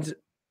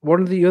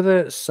one of the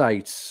other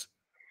sites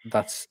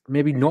that's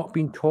maybe not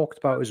been talked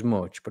about as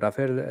much, but I've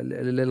heard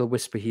a little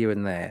whisper here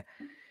and there,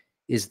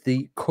 is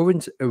the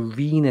current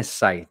arena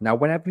site. Now,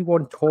 when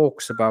everyone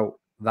talks about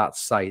that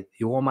site,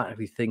 you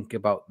automatically think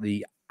about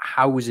the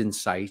housing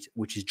site,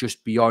 which is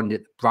just beyond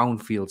it, the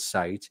brownfield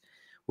site,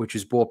 which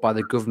was bought by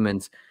the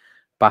government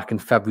back in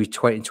February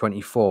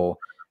 2024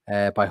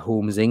 by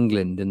Homes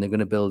England, and they're going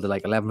to build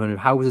like 1,100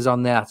 houses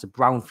on there. That's a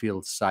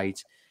brownfield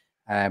site.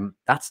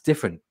 That's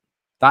different.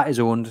 That is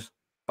owned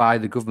by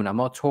the government. I'm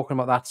not talking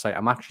about that site.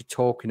 I'm actually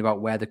talking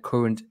about where the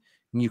current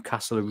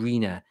Newcastle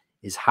Arena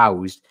is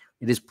housed.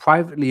 It is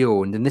privately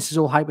owned, and this is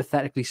all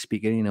hypothetically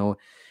speaking,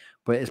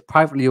 but it's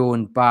privately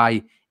owned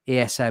by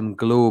ASM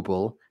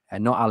Global,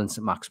 and not Alan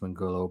St. Maximin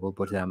Global,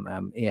 but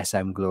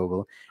ASM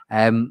Global.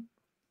 And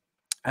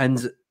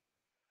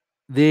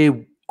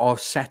they are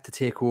set to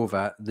take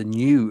over the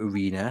new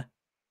arena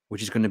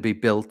which is going to be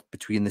built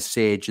between the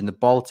Sage and the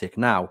Baltic.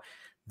 Now,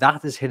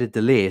 that has hit a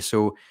delay.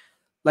 So,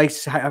 like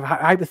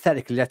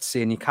hypothetically, let's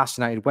say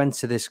Newcastle United went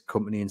to this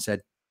company and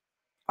said,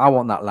 I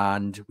want that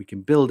land. We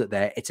can build it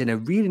there. It's in a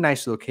really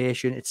nice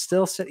location. It's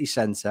still city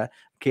centre.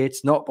 Okay,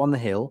 it's not up on the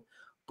hill.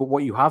 But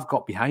what you have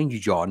got behind you,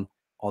 John,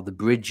 are the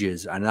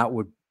bridges. And that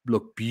would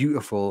look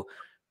beautiful.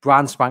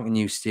 Brand spanking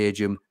new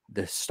stadium.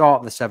 The start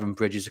of the 7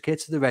 bridges. Okay,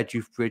 it's the Red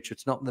Youth Bridge.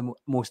 It's not the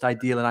most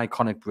ideal and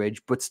iconic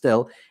bridge, but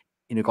still,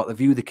 got the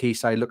view of the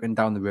quayside looking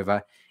down the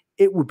river.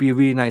 It would be a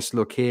really nice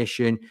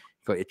location.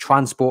 You've got your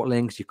transport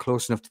links. You're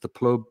close enough to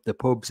the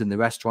pubs and the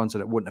restaurants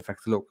that it wouldn't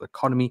affect the local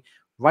economy.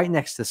 Right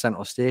next to the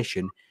central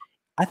station.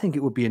 I think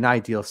it would be an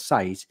ideal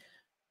site,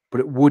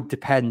 but it would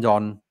depend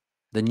on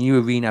the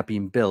new arena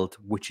being built,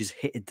 which has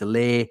hit a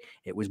delay.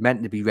 It was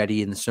meant to be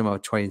ready in the summer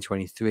of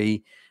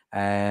 2023.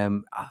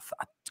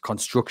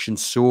 Construction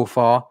so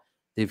far,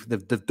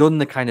 they've done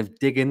the kind of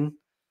digging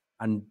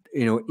and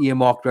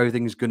earmarked where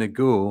everything's going to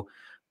go,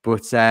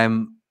 but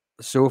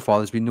so far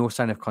there's been no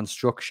sign of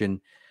construction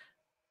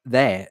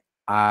there.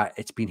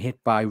 It's been hit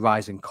by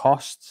rising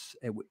costs.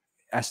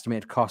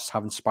 Estimated costs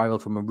having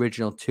spiraled from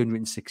original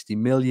 260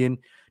 million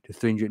to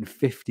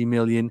 350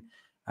 million.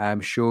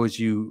 Shows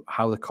you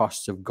how the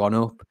costs have gone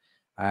up.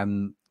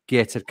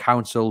 Gateshead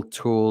Council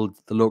told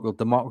the local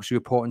Democracy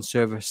Reporting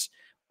Service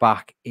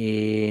back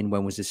in,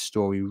 when was this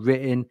story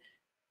written?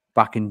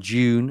 Back in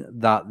June,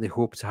 that they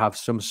hope to have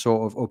some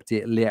sort of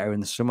update later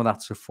in the summer.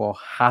 That so far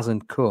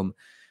hasn't come.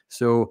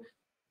 So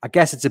I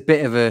guess it's a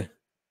bit of a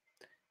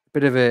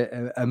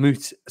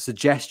moot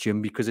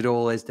suggestion, because it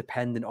all is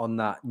dependent on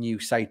that new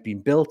site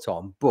being built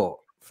on. But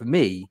for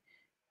me,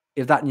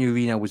 if that new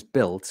arena was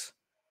built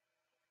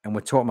and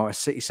we're talking about a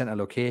city centre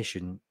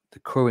location, the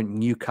current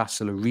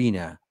Newcastle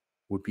arena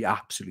would be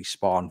absolutely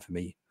spot on for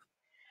me.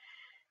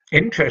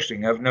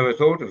 Interesting. I've never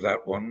thought of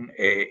that one.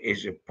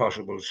 Is a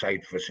possible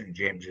site for St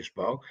James's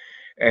Park,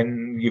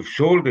 and you've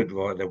sold it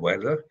rather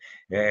well.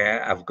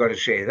 I've got to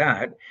say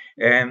that.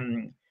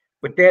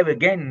 But there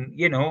again,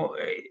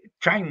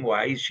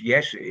 time-wise,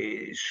 yes,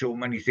 so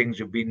many things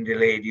have been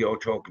delayed. You're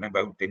talking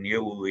about the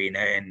new arena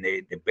and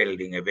the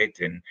building of it,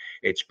 and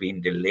it's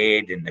been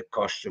delayed, and the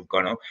costs have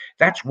gone up.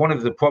 That's one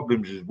of the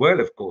problems as well,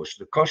 of course.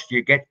 The cost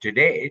you get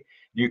today,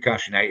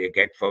 Newcastle United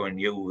get for a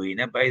new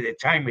arena, by the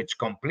time it's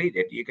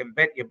completed, you can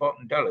bet your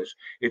bottom dollars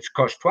it's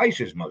cost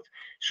twice as much.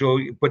 So,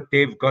 but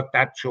they've got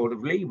that sort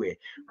of leeway.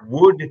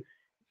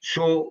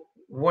 So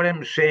what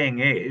I'm saying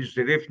is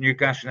that if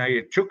Newcastle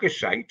United took a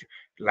site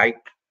like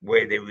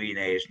where the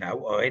arena is now,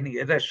 or any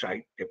other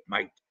site that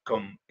might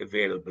come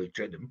available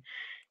to them,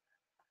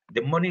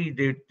 the money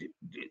they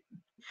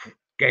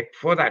get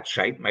for that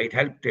site might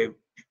help to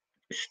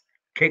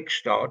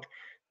kickstart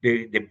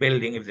the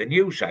building of the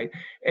new site.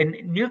 And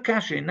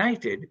Newcastle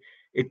United,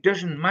 it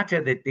doesn't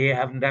matter that they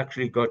haven't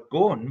actually got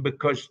going,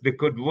 because they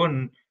could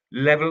run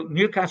level.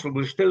 Newcastle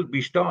will still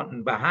be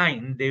starting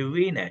behind the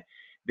arena,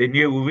 the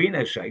new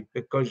arena site,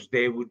 because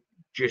they would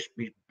just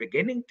be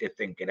beginning to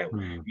think it out.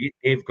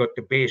 They've got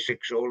the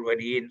basics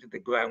already into the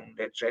ground,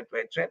 etc.,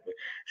 etc.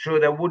 So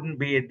there wouldn't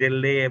be a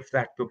delay if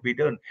that could be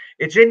done.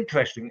 It's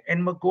interesting,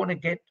 and we're going to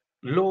get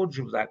loads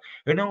of that.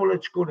 And all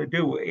it's going to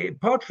do,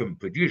 apart from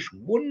produce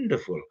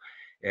wonderful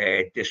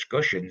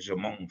discussions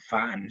among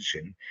fans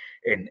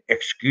and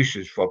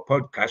excuses for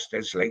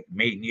podcasters like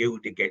me and you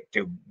to get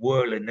to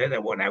whirl another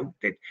one out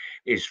that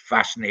is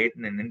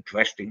fascinating and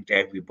interesting to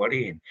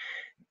everybody, and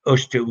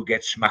us two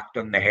get smacked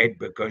on the head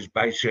because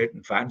by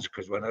certain fans,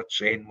 because we're not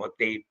saying what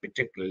they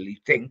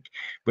particularly think.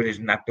 But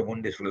isn't that the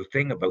wonderful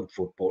thing about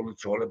football?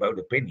 It's all about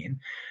opinion.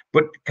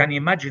 But can you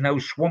imagine how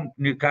swamped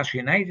Newcastle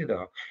United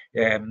are,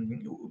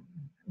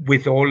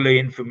 with all the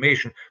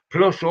information,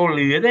 plus all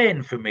the other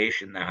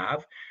information they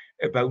have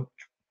about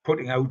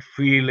putting out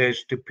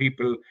feelers to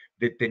people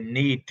that they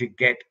need to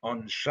get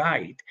on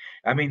side.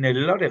 I mean, a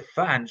lot of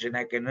fans, and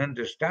I can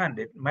understand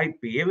it, might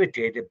be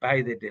irritated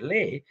by the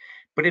delay.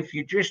 But if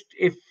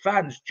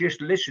fans just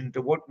listen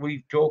to what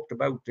we've talked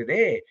about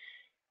today,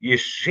 you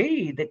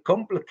see the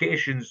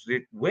complications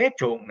that we're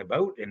talking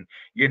about, and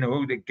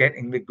the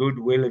getting the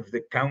goodwill of the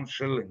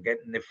council and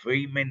getting the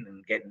freemen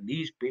and getting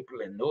these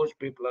people and those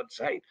people on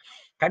site.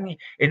 Can you,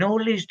 in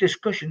all these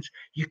discussions,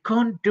 you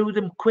can't do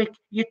them quick.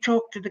 You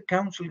talk to the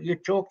council, you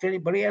talk to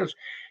anybody else.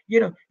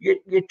 You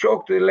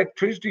talk to the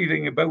electricity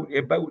thing about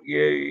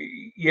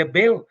your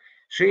bill.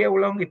 See how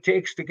long it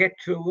takes to get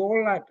through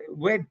all that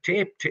red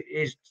tape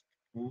is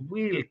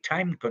real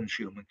time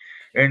consuming,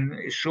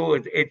 and so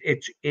it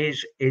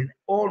is an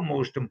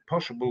almost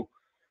impossible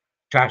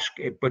task.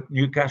 But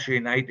Newcastle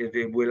United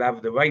will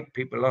have the right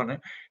people on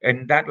it,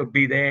 and that'll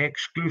be their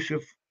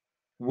exclusive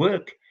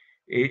work,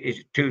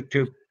 is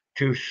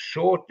to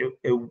sort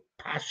a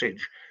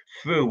passage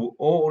through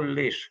all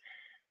this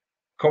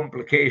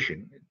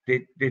complication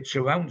that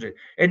surrounds it.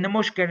 And they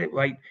must get it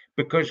right,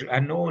 because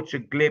I know it's a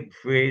glib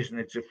phrase, and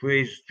it's a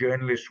phrase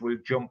journalists will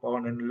jump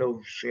on and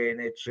love, saying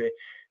it's a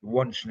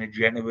once in a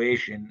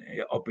generation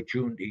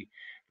opportunity.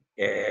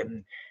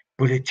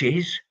 But it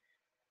is.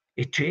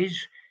 It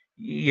is.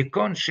 you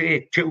can't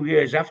say 2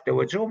 years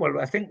afterwards, oh, well,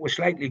 I think we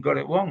slightly got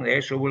it wrong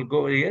there, so we'll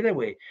go the other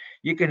way.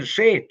 You can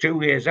say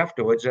 2 years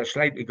afterwards, I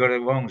slightly got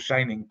it wrong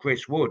signing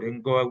Chris Wood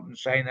and go out and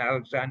sign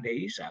Alexander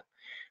Isak.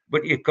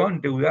 But you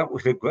can't do that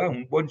with the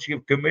ground. Once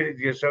you've committed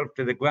yourself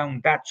to the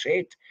ground, that's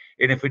it.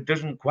 And if it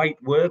doesn't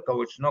quite work,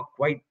 or it's not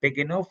quite big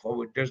enough,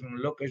 or it doesn't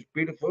look as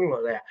beautiful,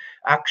 or the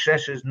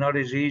access is not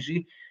as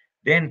easy,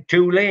 then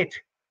too late.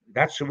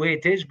 That's the way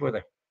it is,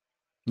 brother.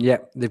 Yeah,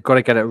 they've got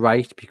to get it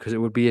right because it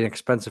would be an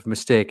expensive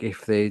mistake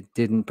if they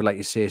didn't. But like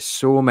you say,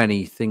 so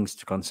many things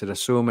to consider,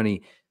 so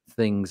many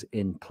things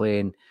in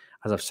playing.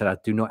 As I've said, I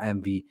do not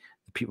envy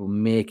the people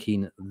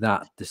making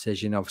that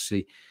decision.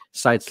 Obviously,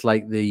 sites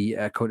like the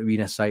Coat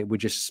Arena site, we're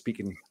just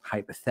speaking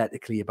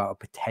hypothetically about a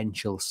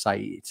potential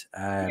site.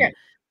 Yeah.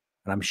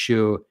 And I'm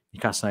sure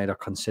Newcastle United are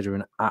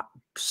considering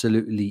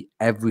absolutely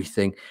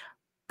everything.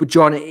 But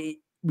John,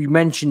 we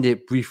mentioned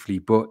it briefly,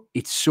 but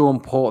it's so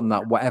important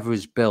that whatever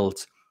is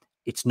built,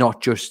 it's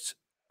not just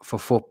for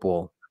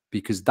football,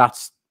 because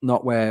that's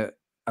not where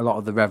a lot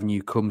of the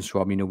revenue comes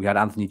from. You know, we had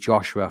Anthony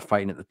Joshua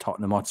fighting at the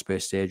Tottenham Hotspur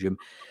Stadium.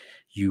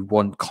 You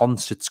want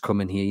concerts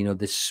coming here. You know,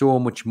 there's so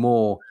much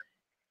more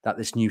that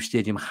this new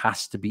stadium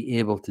has to be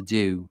able to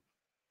do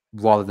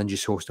rather than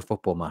just host a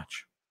football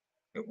match.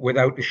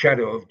 Without a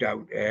shadow of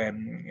doubt,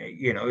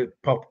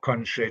 pop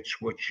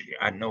concerts, which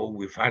I know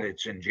we've had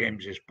at St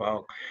James's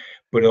Park,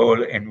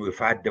 and we've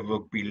had the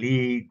rugby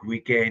league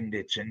weekend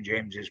at St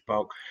James's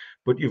Park,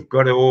 but you've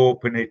got to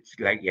open it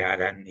like you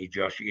had Anthony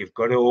Joshua. You've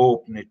got to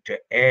open it to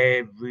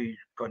every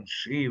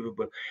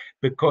conceivable,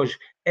 because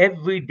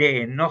every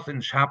day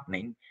nothing's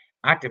happening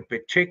at a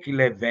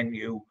particular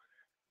venue.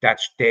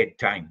 That's dead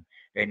time,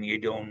 and you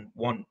don't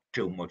want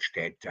too much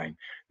dead time.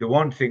 The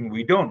one thing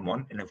we don't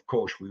want, and of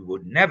course we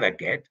would never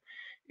get,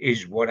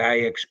 is what I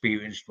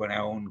experienced when I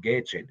owned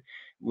Gateshead,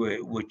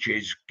 which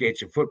is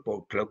Gateshead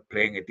Football Club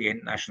playing at the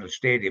International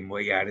Stadium,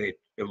 where you had a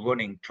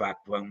running track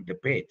round the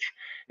pitch.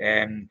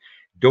 Um,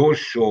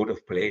 those sort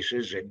of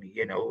places, and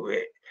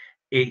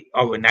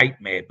are a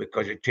nightmare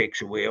because it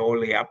takes away all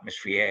the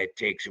atmosphere, it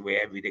takes away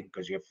everything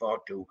because you're far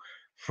too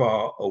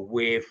far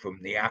away from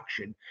the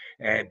action.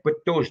 But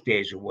those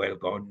days are well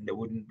gone.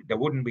 There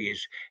wouldn't be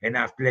as, and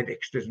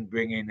athletics doesn't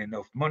bring in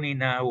enough money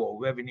now,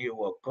 or revenue,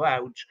 or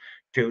crowds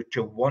to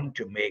want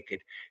to make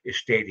it a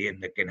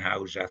stadium that can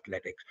house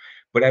athletics.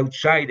 But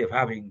outside of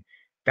having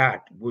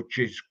that, which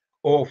is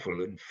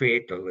awful and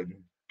fatal and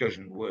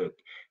doesn't work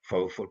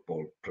for a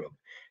football club,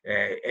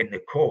 and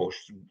the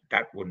cost,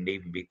 that wouldn't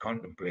even be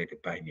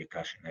contemplated by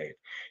Newcastle United.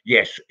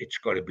 Yes, it's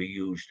got to be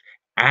used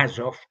as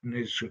often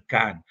as it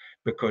can,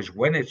 because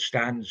when it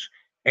stands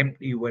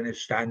empty, when it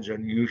stands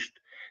unused,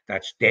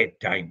 that's dead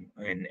time,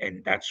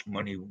 and that's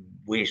money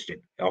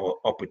wasted, or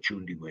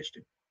opportunity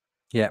wasted.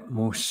 Yeah,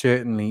 most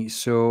certainly.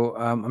 So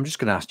I'm just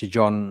going to ask you,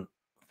 John,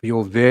 for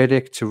your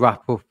verdict to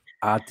wrap up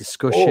our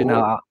discussion.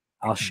 Oh,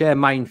 I'll share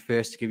mine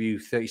first to give you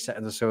 30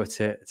 seconds or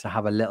so to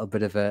have a little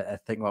bit of a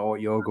think about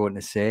what you're going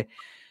to say.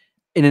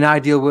 In an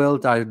ideal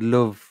world, I would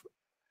love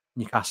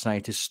Newcastle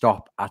United to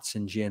stop at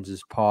St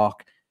James's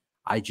Park.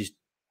 I just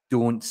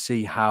don't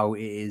see how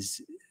it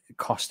is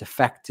cost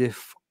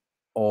effective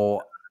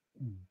or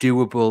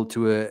doable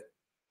to a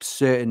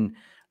certain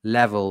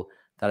level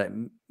that it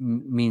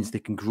means they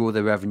can grow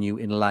their revenue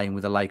in line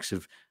with the likes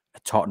of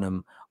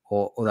Tottenham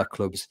or other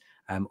clubs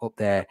up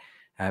there.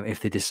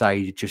 If they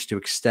decide just to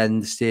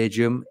extend the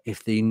stadium,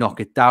 if they knock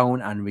it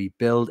down and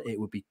rebuild, it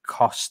would be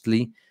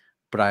costly.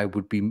 But I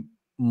would be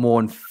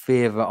more in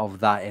favour of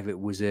that if it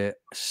was a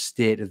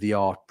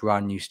state-of-the-art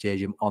brand new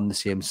stadium on the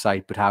same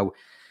site. But how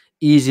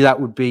easy that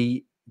would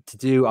be to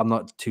do, I'm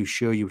not too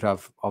sure. You would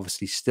have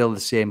obviously still the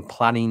same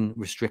planning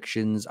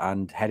restrictions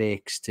and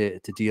headaches to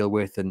deal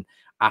with, and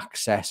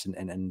access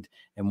and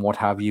what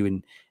have you.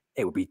 And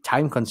it would be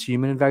time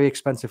consuming and very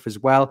expensive as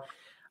well.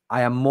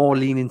 I am more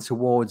leaning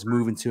towards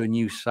moving to a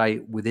new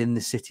site within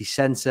the city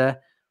centre.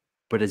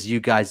 But as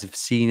you guys have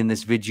seen in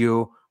this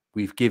video,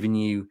 we've given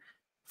you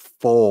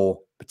 4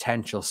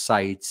 potential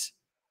sites.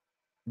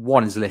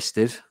 One is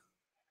listed.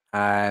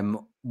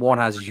 One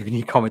has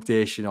unique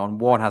accommodation on,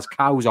 one has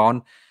cows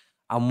on,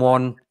 and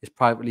one is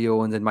privately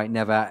owned and might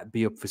never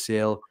be up for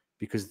sale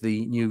because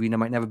the new arena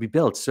might never be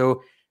built.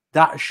 So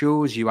that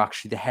shows you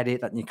actually the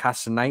headache that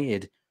Newcastle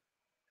United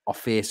are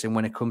facing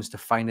when it comes to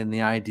finding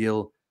the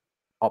ideal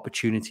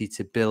opportunity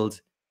to build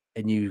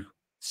a new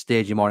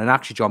stadium on. And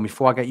actually, John,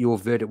 before I get your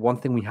verdict, one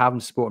thing we haven't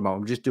spoken about,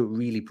 we'll just do it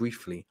really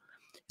briefly,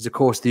 is of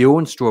course they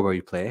own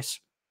Strawberry Place,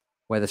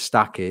 where the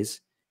Stack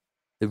is.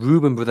 The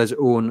Reuben brothers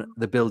own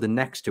the building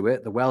next to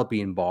it, the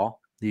Wellbeing Bar.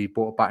 They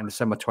bought it back in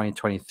December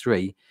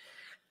 2023.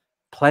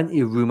 Plenty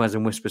of rumors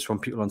and whispers from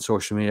people on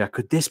social media.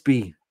 Could this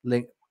be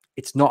linked?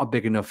 It's not a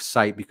big enough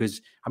site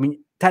because, I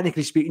mean,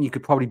 technically speaking, you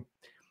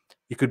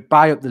could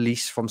buy up the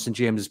lease from St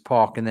James's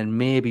Park and then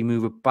maybe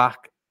move it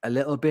back a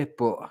little bit.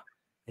 But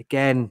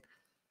again,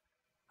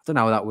 I don't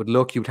know how that would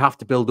look. You'd have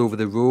to build over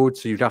the road,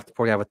 so you'd have to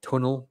probably have a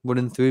tunnel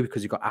running through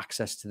because you've got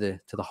access to the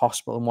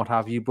hospital and what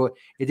have you. But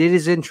it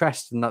is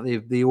interesting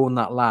that they own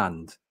that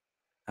land,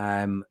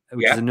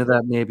 which is yeah.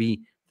 another maybe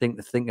thing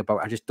to think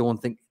about. I just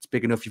don't think it's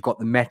big enough. You've got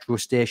the metro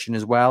station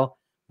as well,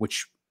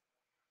 which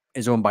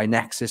is owned by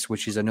Nexus,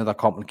 which is another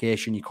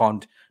complication. You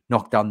can't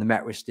knock down the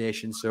metro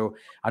station. So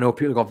I know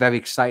people got very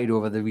excited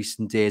over the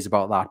recent days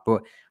about that,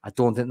 but I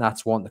don't think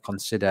that's one to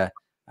consider,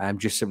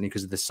 just simply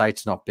because the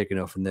site's not big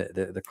enough and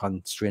the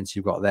constraints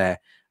you've got there.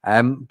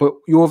 But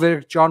you over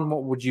there, John,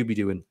 what would you be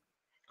doing?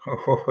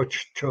 Oh, it's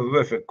a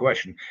terrific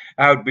question.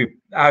 I'd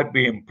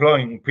be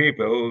employing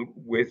people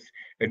with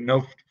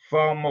enough,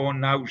 far more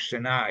nous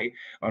than I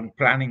on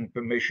planning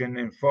permission,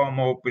 and far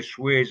more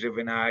persuasive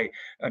than I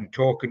and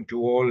talking to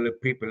all the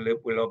people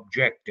that will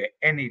object to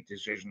any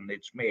decision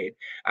that's made.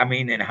 I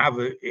mean, and have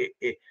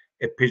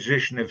a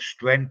position of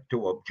strength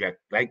to object,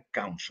 like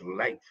council,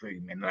 like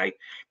Freeman, like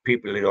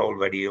people that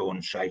already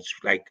own sites,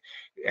 like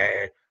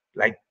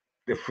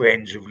the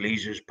Friends of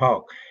Leazes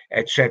Park,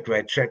 etc.,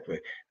 etc.,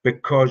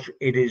 because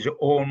it is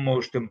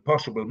almost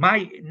impossible.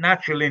 My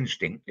natural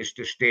instinct is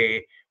to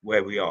stay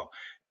where we are.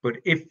 But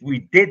if we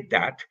did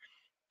that,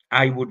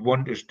 I would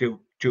want us to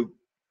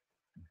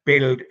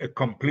build a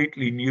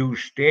completely new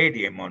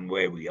stadium on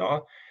where we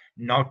are,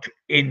 not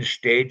in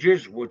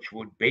stages, which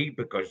would be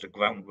because the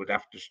ground would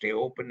have to stay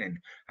open and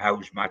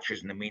house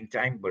matches in the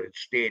meantime, but it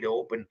stayed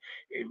open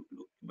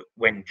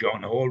when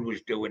John Hall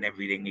was doing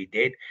everything he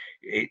did.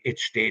 It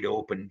stayed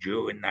open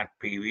during that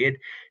period.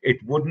 It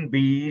wouldn't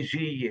be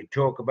easy. You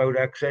talk about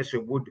access,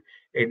 it would.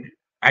 And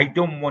I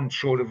don't want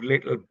sort of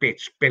little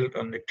bits built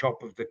on the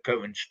top of the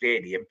current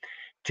stadium,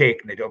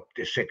 taking it up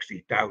to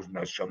 60,000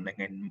 or something,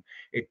 and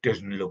it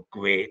doesn't look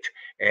great.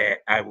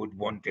 I would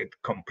want it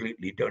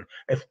completely done.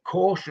 Of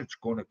course, it's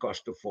going to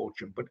cost a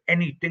fortune, but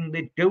anything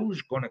they do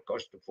is going to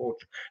cost a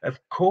fortune. Of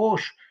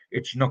course,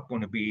 it's not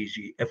going to be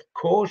easy. Of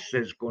course,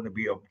 there's going to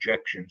be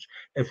objections.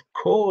 Of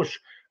course,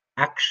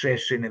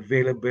 access and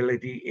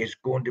availability is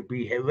going to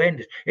be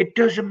horrendous. It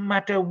doesn't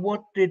matter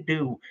what they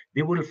do,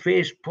 they will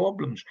face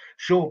problems.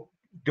 So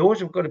those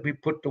have got to be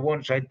put to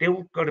one side.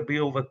 They've got to be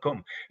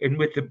overcome. And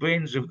with the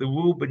brains of the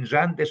Rubens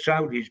and the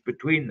Saudis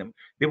between them,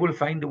 they will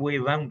find a way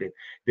around it.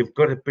 They've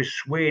got to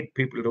persuade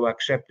people to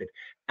accept it.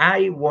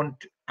 I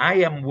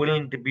am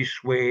willing to be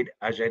swayed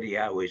as Eddie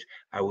Howe is.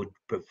 I would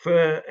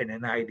prefer in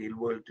an ideal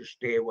world to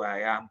stay where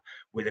I am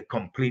with a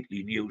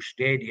completely new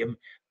stadium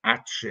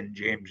at St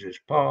James's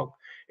Park.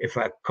 If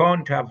I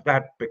can't have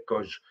that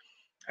because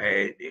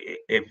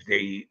of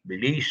the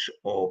lease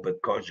or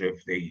because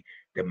of the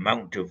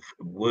amount of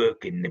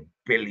work in the £1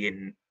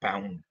 billion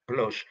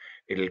plus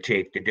it'll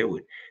take to do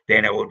it,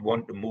 then I would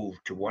want to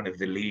move to one of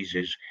the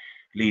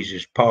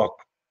Leases Park,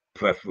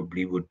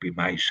 preferably would be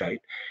my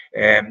site.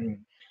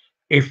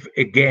 If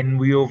again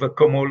we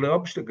overcome all the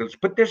obstacles,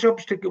 but there's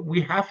obstacle,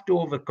 we have to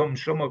overcome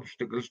some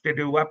obstacles to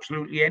do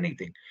absolutely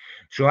anything.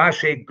 So I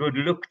say good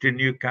luck to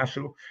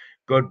Newcastle.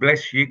 God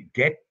bless you.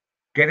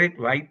 Get it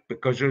right,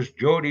 because as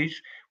Geordies,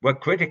 we're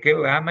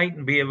critical. I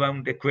mightn't be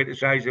around to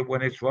criticise it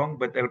when it's wrong,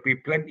 but there'll be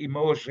plenty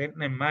more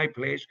sitting in my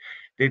place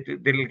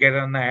that'll get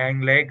on their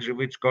hind legs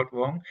if it's got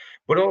wrong.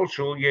 But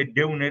also, you're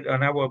doing it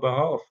on our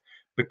behalf,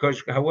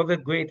 because however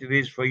great it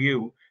is for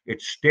you,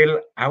 it's still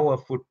our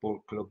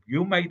football club.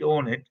 You might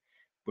own it,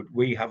 but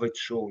we have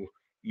its soul.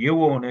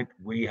 You own it,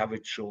 we have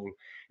its soul.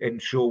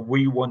 And so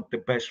we want the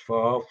best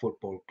for our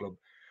football club.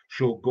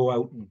 So go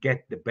out and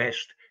get the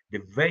best,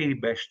 the very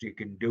best you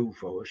can do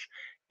for us.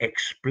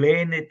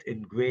 Explain it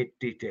in great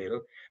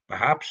detail.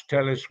 Perhaps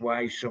tell us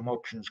why some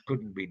options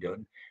couldn't be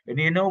done. And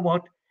you know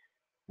what?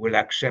 We'll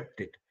accept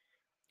it.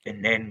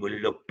 And then we'll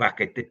look back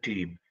at the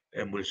team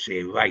and we'll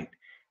say, right,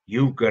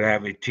 you've got to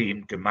have a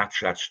team to match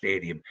that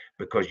stadium,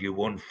 because you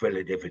won't fill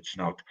it if it's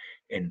not.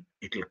 And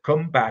it'll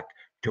come back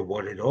to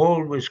what it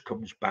always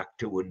comes back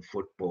to in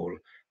football,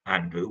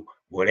 Andrew.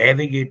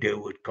 Whatever you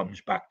do, it comes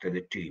back to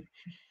the team.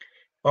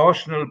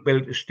 Arsenal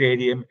built a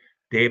stadium.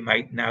 They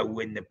might now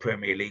win the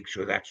Premier League,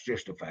 so that's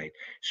justified.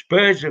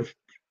 Spurs have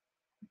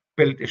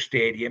built a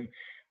stadium,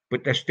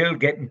 but they're still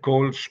getting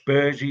called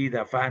Spursy.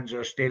 Their fans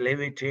are still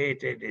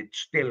irritated. It's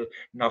still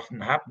nothing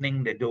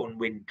happening. They don't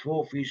win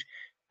trophies.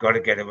 Got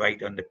to get it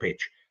right on the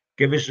pitch.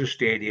 Give us a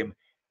stadium,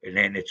 and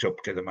then it's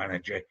up to the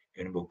manager,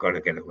 and we've got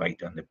to get it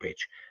right on the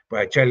pitch. But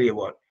I tell you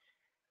what,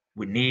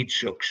 we need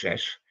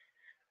success.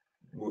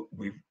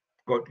 We've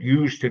got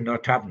used to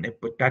not having it,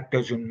 but that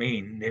doesn't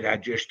mean that I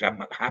just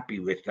am happy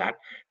with that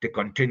to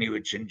continue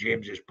at St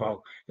James's Park,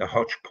 the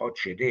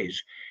hodgepodge it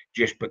is,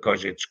 just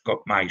because it's got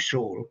my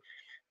soul.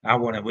 I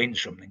want to win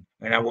something,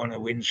 and I want to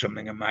win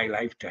something in my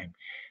lifetime.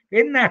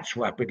 And that's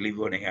rapidly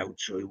running out,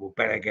 so we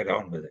better get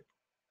on with it.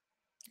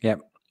 Yep.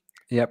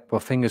 Yep.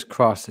 Well, fingers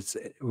crossed.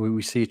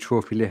 We see a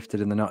trophy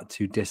lifted in the not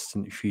too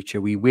distant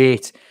future. We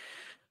wait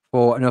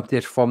for an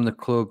update from the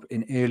club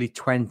in early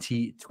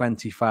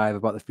 2025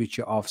 about the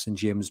future of St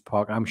James's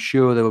Park. I'm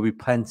sure there will be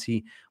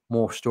plenty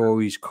more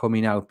stories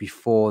coming out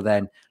before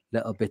then,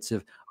 little bits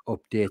of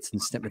updates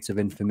and snippets of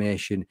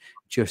information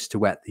just to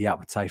whet the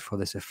appetite for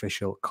this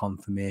official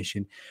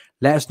confirmation.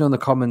 Let us know in the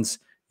comments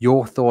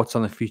your thoughts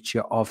on the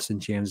future of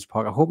St James's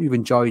Park. I hope you've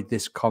enjoyed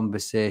this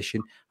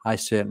conversation. I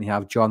certainly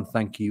have. John,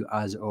 thank you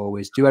as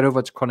always. Do head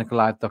over to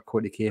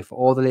chroniclelive.co.uk for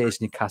all the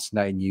latest Newcastle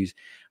United news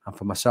And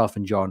for myself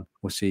and John,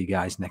 we'll see you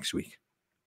guys next week.